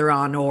further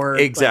on, or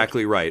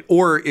exactly right.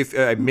 Or if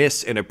I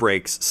miss and it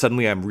breaks,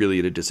 suddenly I'm really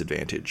at a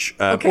disadvantage.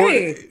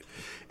 Okay. Or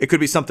it could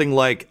be something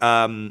like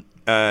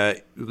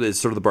is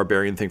sort of the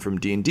barbarian thing from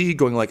D&D,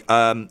 going like,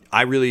 I want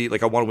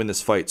to win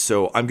this fight,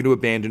 so I'm going to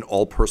abandon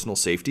all personal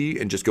safety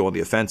and just go on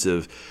the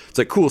offensive. It's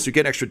like, cool, so you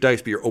get extra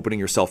dice, but you're opening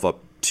yourself up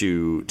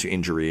to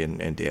injury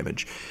and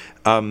damage.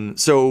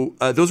 So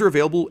those are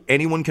available.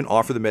 Anyone can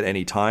offer them at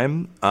any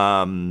time.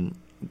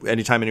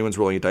 Anytime anyone's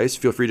rolling a dice,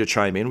 feel free to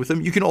chime in with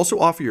them. You can also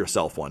offer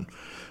yourself one.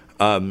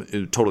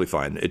 Totally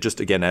fine. It just,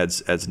 again,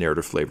 adds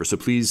narrative flavor. So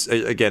please,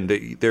 again,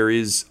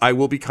 I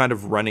will be kind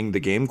of running the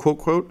game, quote,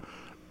 quote,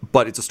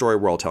 but it's a story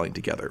we're all telling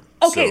together.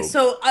 Okay,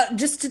 so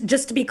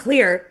just to be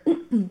clear,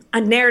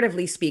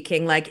 narratively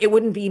speaking, like, it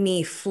wouldn't be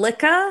me,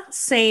 Flicka,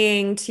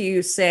 saying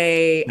to,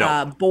 say,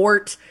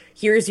 Bort,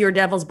 here's your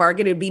devil's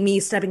bargain. It would be me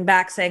stepping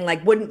back saying,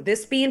 like, wouldn't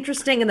this be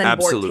interesting? And then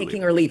Bort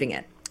taking or leaving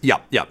it.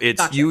 Yeah.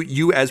 It's gotcha.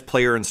 you as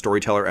player and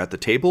storyteller at the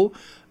table,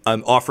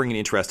 offering an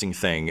interesting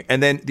thing.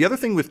 And then the other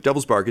thing with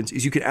Devil's Bargains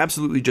is you can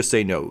absolutely just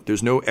say no.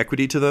 There's no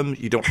equity to them.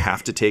 You don't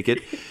have to take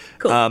it.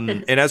 Cool.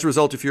 And as a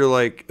result, if you're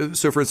like,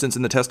 so for instance,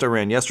 in the test I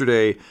ran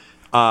yesterday,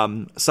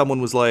 someone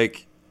was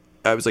like,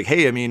 I was like,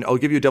 hey, I mean, I'll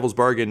give you a Devil's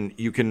Bargain.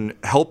 You can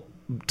help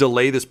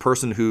delay this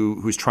person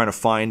who's trying to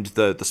find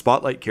the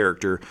spotlight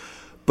character,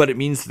 but it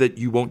means that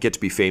you won't get to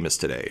be famous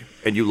today,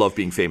 and you love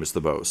being famous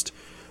the most.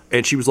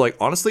 And she was like,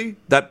 honestly,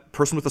 that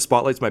person with the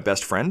spotlight's my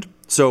best friend.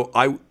 So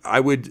I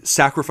would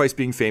sacrifice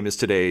being famous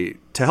today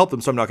to help them.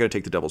 So I'm not going to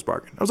take the Devil's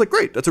Bargain. I was like,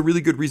 great. That's a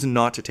really good reason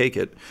not to take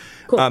it.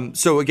 Cool.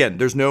 So again,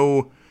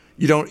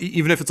 you don't,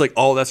 even if it's like,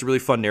 oh, that's a really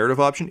fun narrative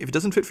option. If it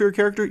doesn't fit for your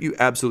character, you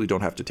absolutely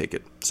don't have to take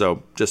it.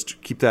 So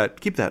just keep that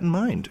in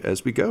mind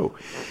as we go.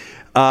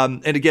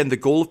 And again, the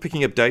goal of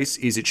picking up dice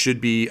is it should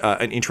be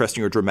an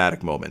interesting or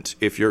dramatic moment.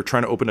 If you're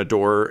trying to open a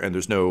door and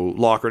there's no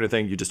lock or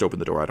anything, you just open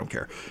the door. I don't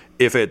care.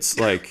 If it's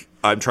like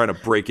I'm trying to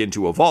break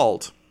into a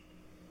vault,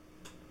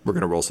 we're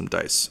going to roll some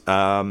dice.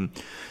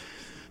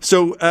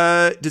 So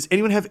does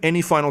anyone have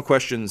any final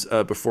questions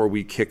before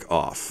we kick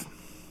off?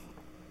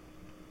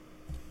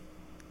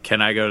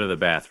 Can I go to the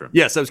bathroom?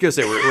 Yes, I was going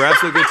to say we're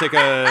absolutely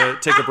going to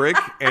take a break,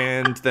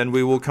 and then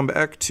we will come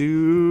back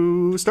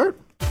to start.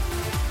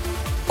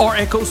 Our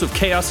Echoes of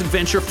Chaos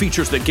adventure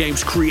features the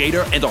game's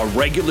creator and our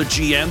regular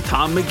GM,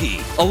 Tom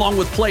McGee, along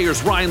with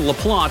players Ryan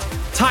LaPlante,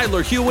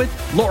 Tyler Hewitt,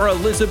 Laura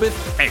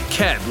Elizabeth, and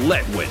Ken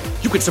Letwin.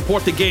 You can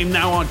support the game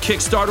now on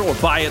Kickstarter or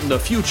buy it in the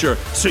future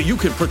so you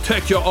can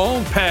protect your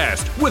own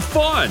past with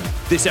fun.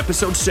 This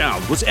episode's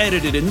sound was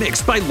edited and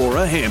mixed by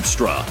Laura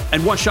Hamstra,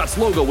 and One Shot's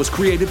logo was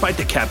created by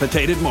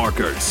Decapitated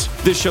Markers.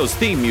 This show's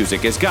theme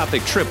music is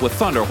Gothic Trip with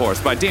Thunder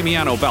Horse by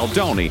Damiano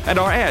Baldoni, and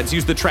our ads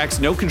use the tracks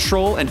No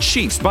Control and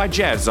Chiefs by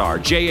Jazzar,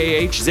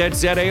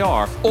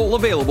 JAHZZAR, all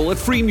available at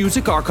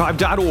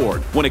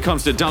freemusicarchive.org. When it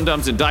comes to Dum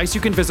Dums and Dice,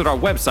 you can visit our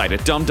website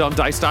at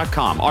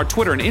dumdumdice.com, our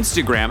Twitter and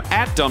Instagram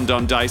at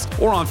dumdumdice,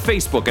 or on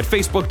Facebook at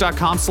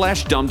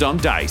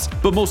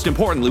facebook.com/dumdumdice. But most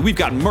importantly, we've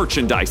got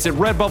merchandise at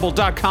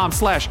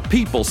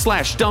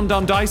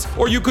redbubble.com/people/dumdumdice,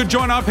 or you could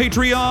join our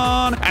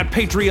Patreon at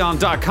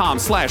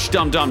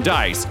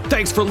patreon.com/dumdumdice.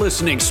 Thanks for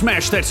listening.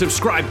 Smash that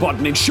subscribe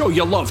button and show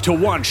your love to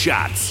One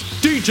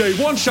Shots. DJ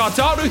One Shots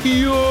out of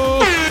here.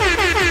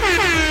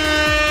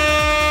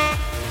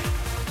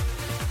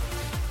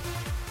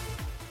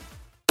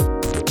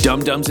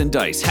 Dum Dums and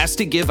Dice has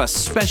to give a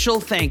special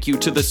thank you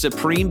to the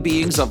supreme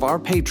beings of our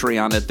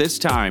Patreon at this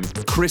time: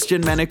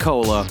 Christian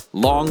Menicola,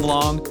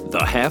 Long,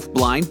 the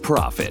Half-Blind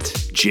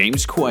Prophet,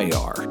 James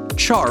Cuellar,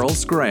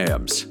 Charles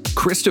Grams,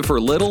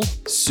 Christopher Little,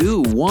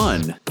 Sue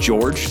One,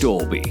 George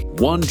Dolby,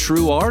 One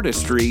True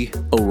Artistry,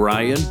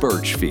 Orion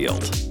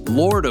Birchfield,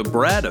 Lord of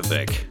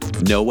Bradovic,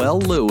 Noel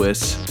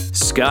Lewis,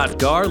 Scott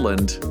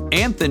Garland,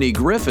 Anthony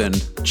Griffin,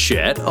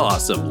 Chet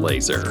Awesome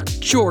Laser,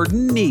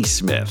 Jordan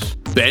Neesmith,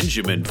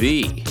 Benjamin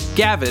V,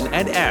 Gavin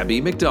and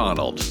Abby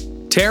McDonald,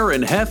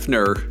 Taryn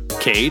Hefner,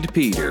 Cade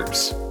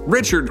Peters,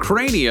 Richard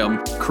Cranium,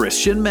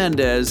 Christian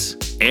Mendez,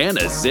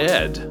 Anna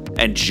Zed,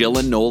 and Jill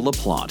and Noel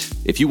LaPlante.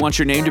 If you want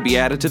your name to be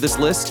added to this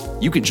list,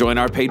 you can join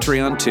our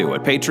Patreon too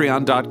at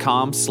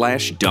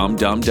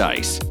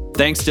patreon.com/dumdumdice.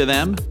 Thanks to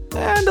them,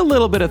 and a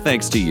little bit of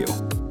thanks to you.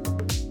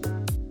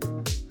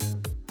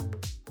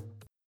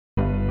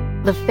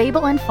 The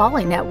Fable and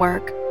Folly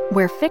Network,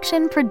 where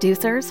fiction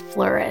producers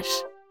flourish.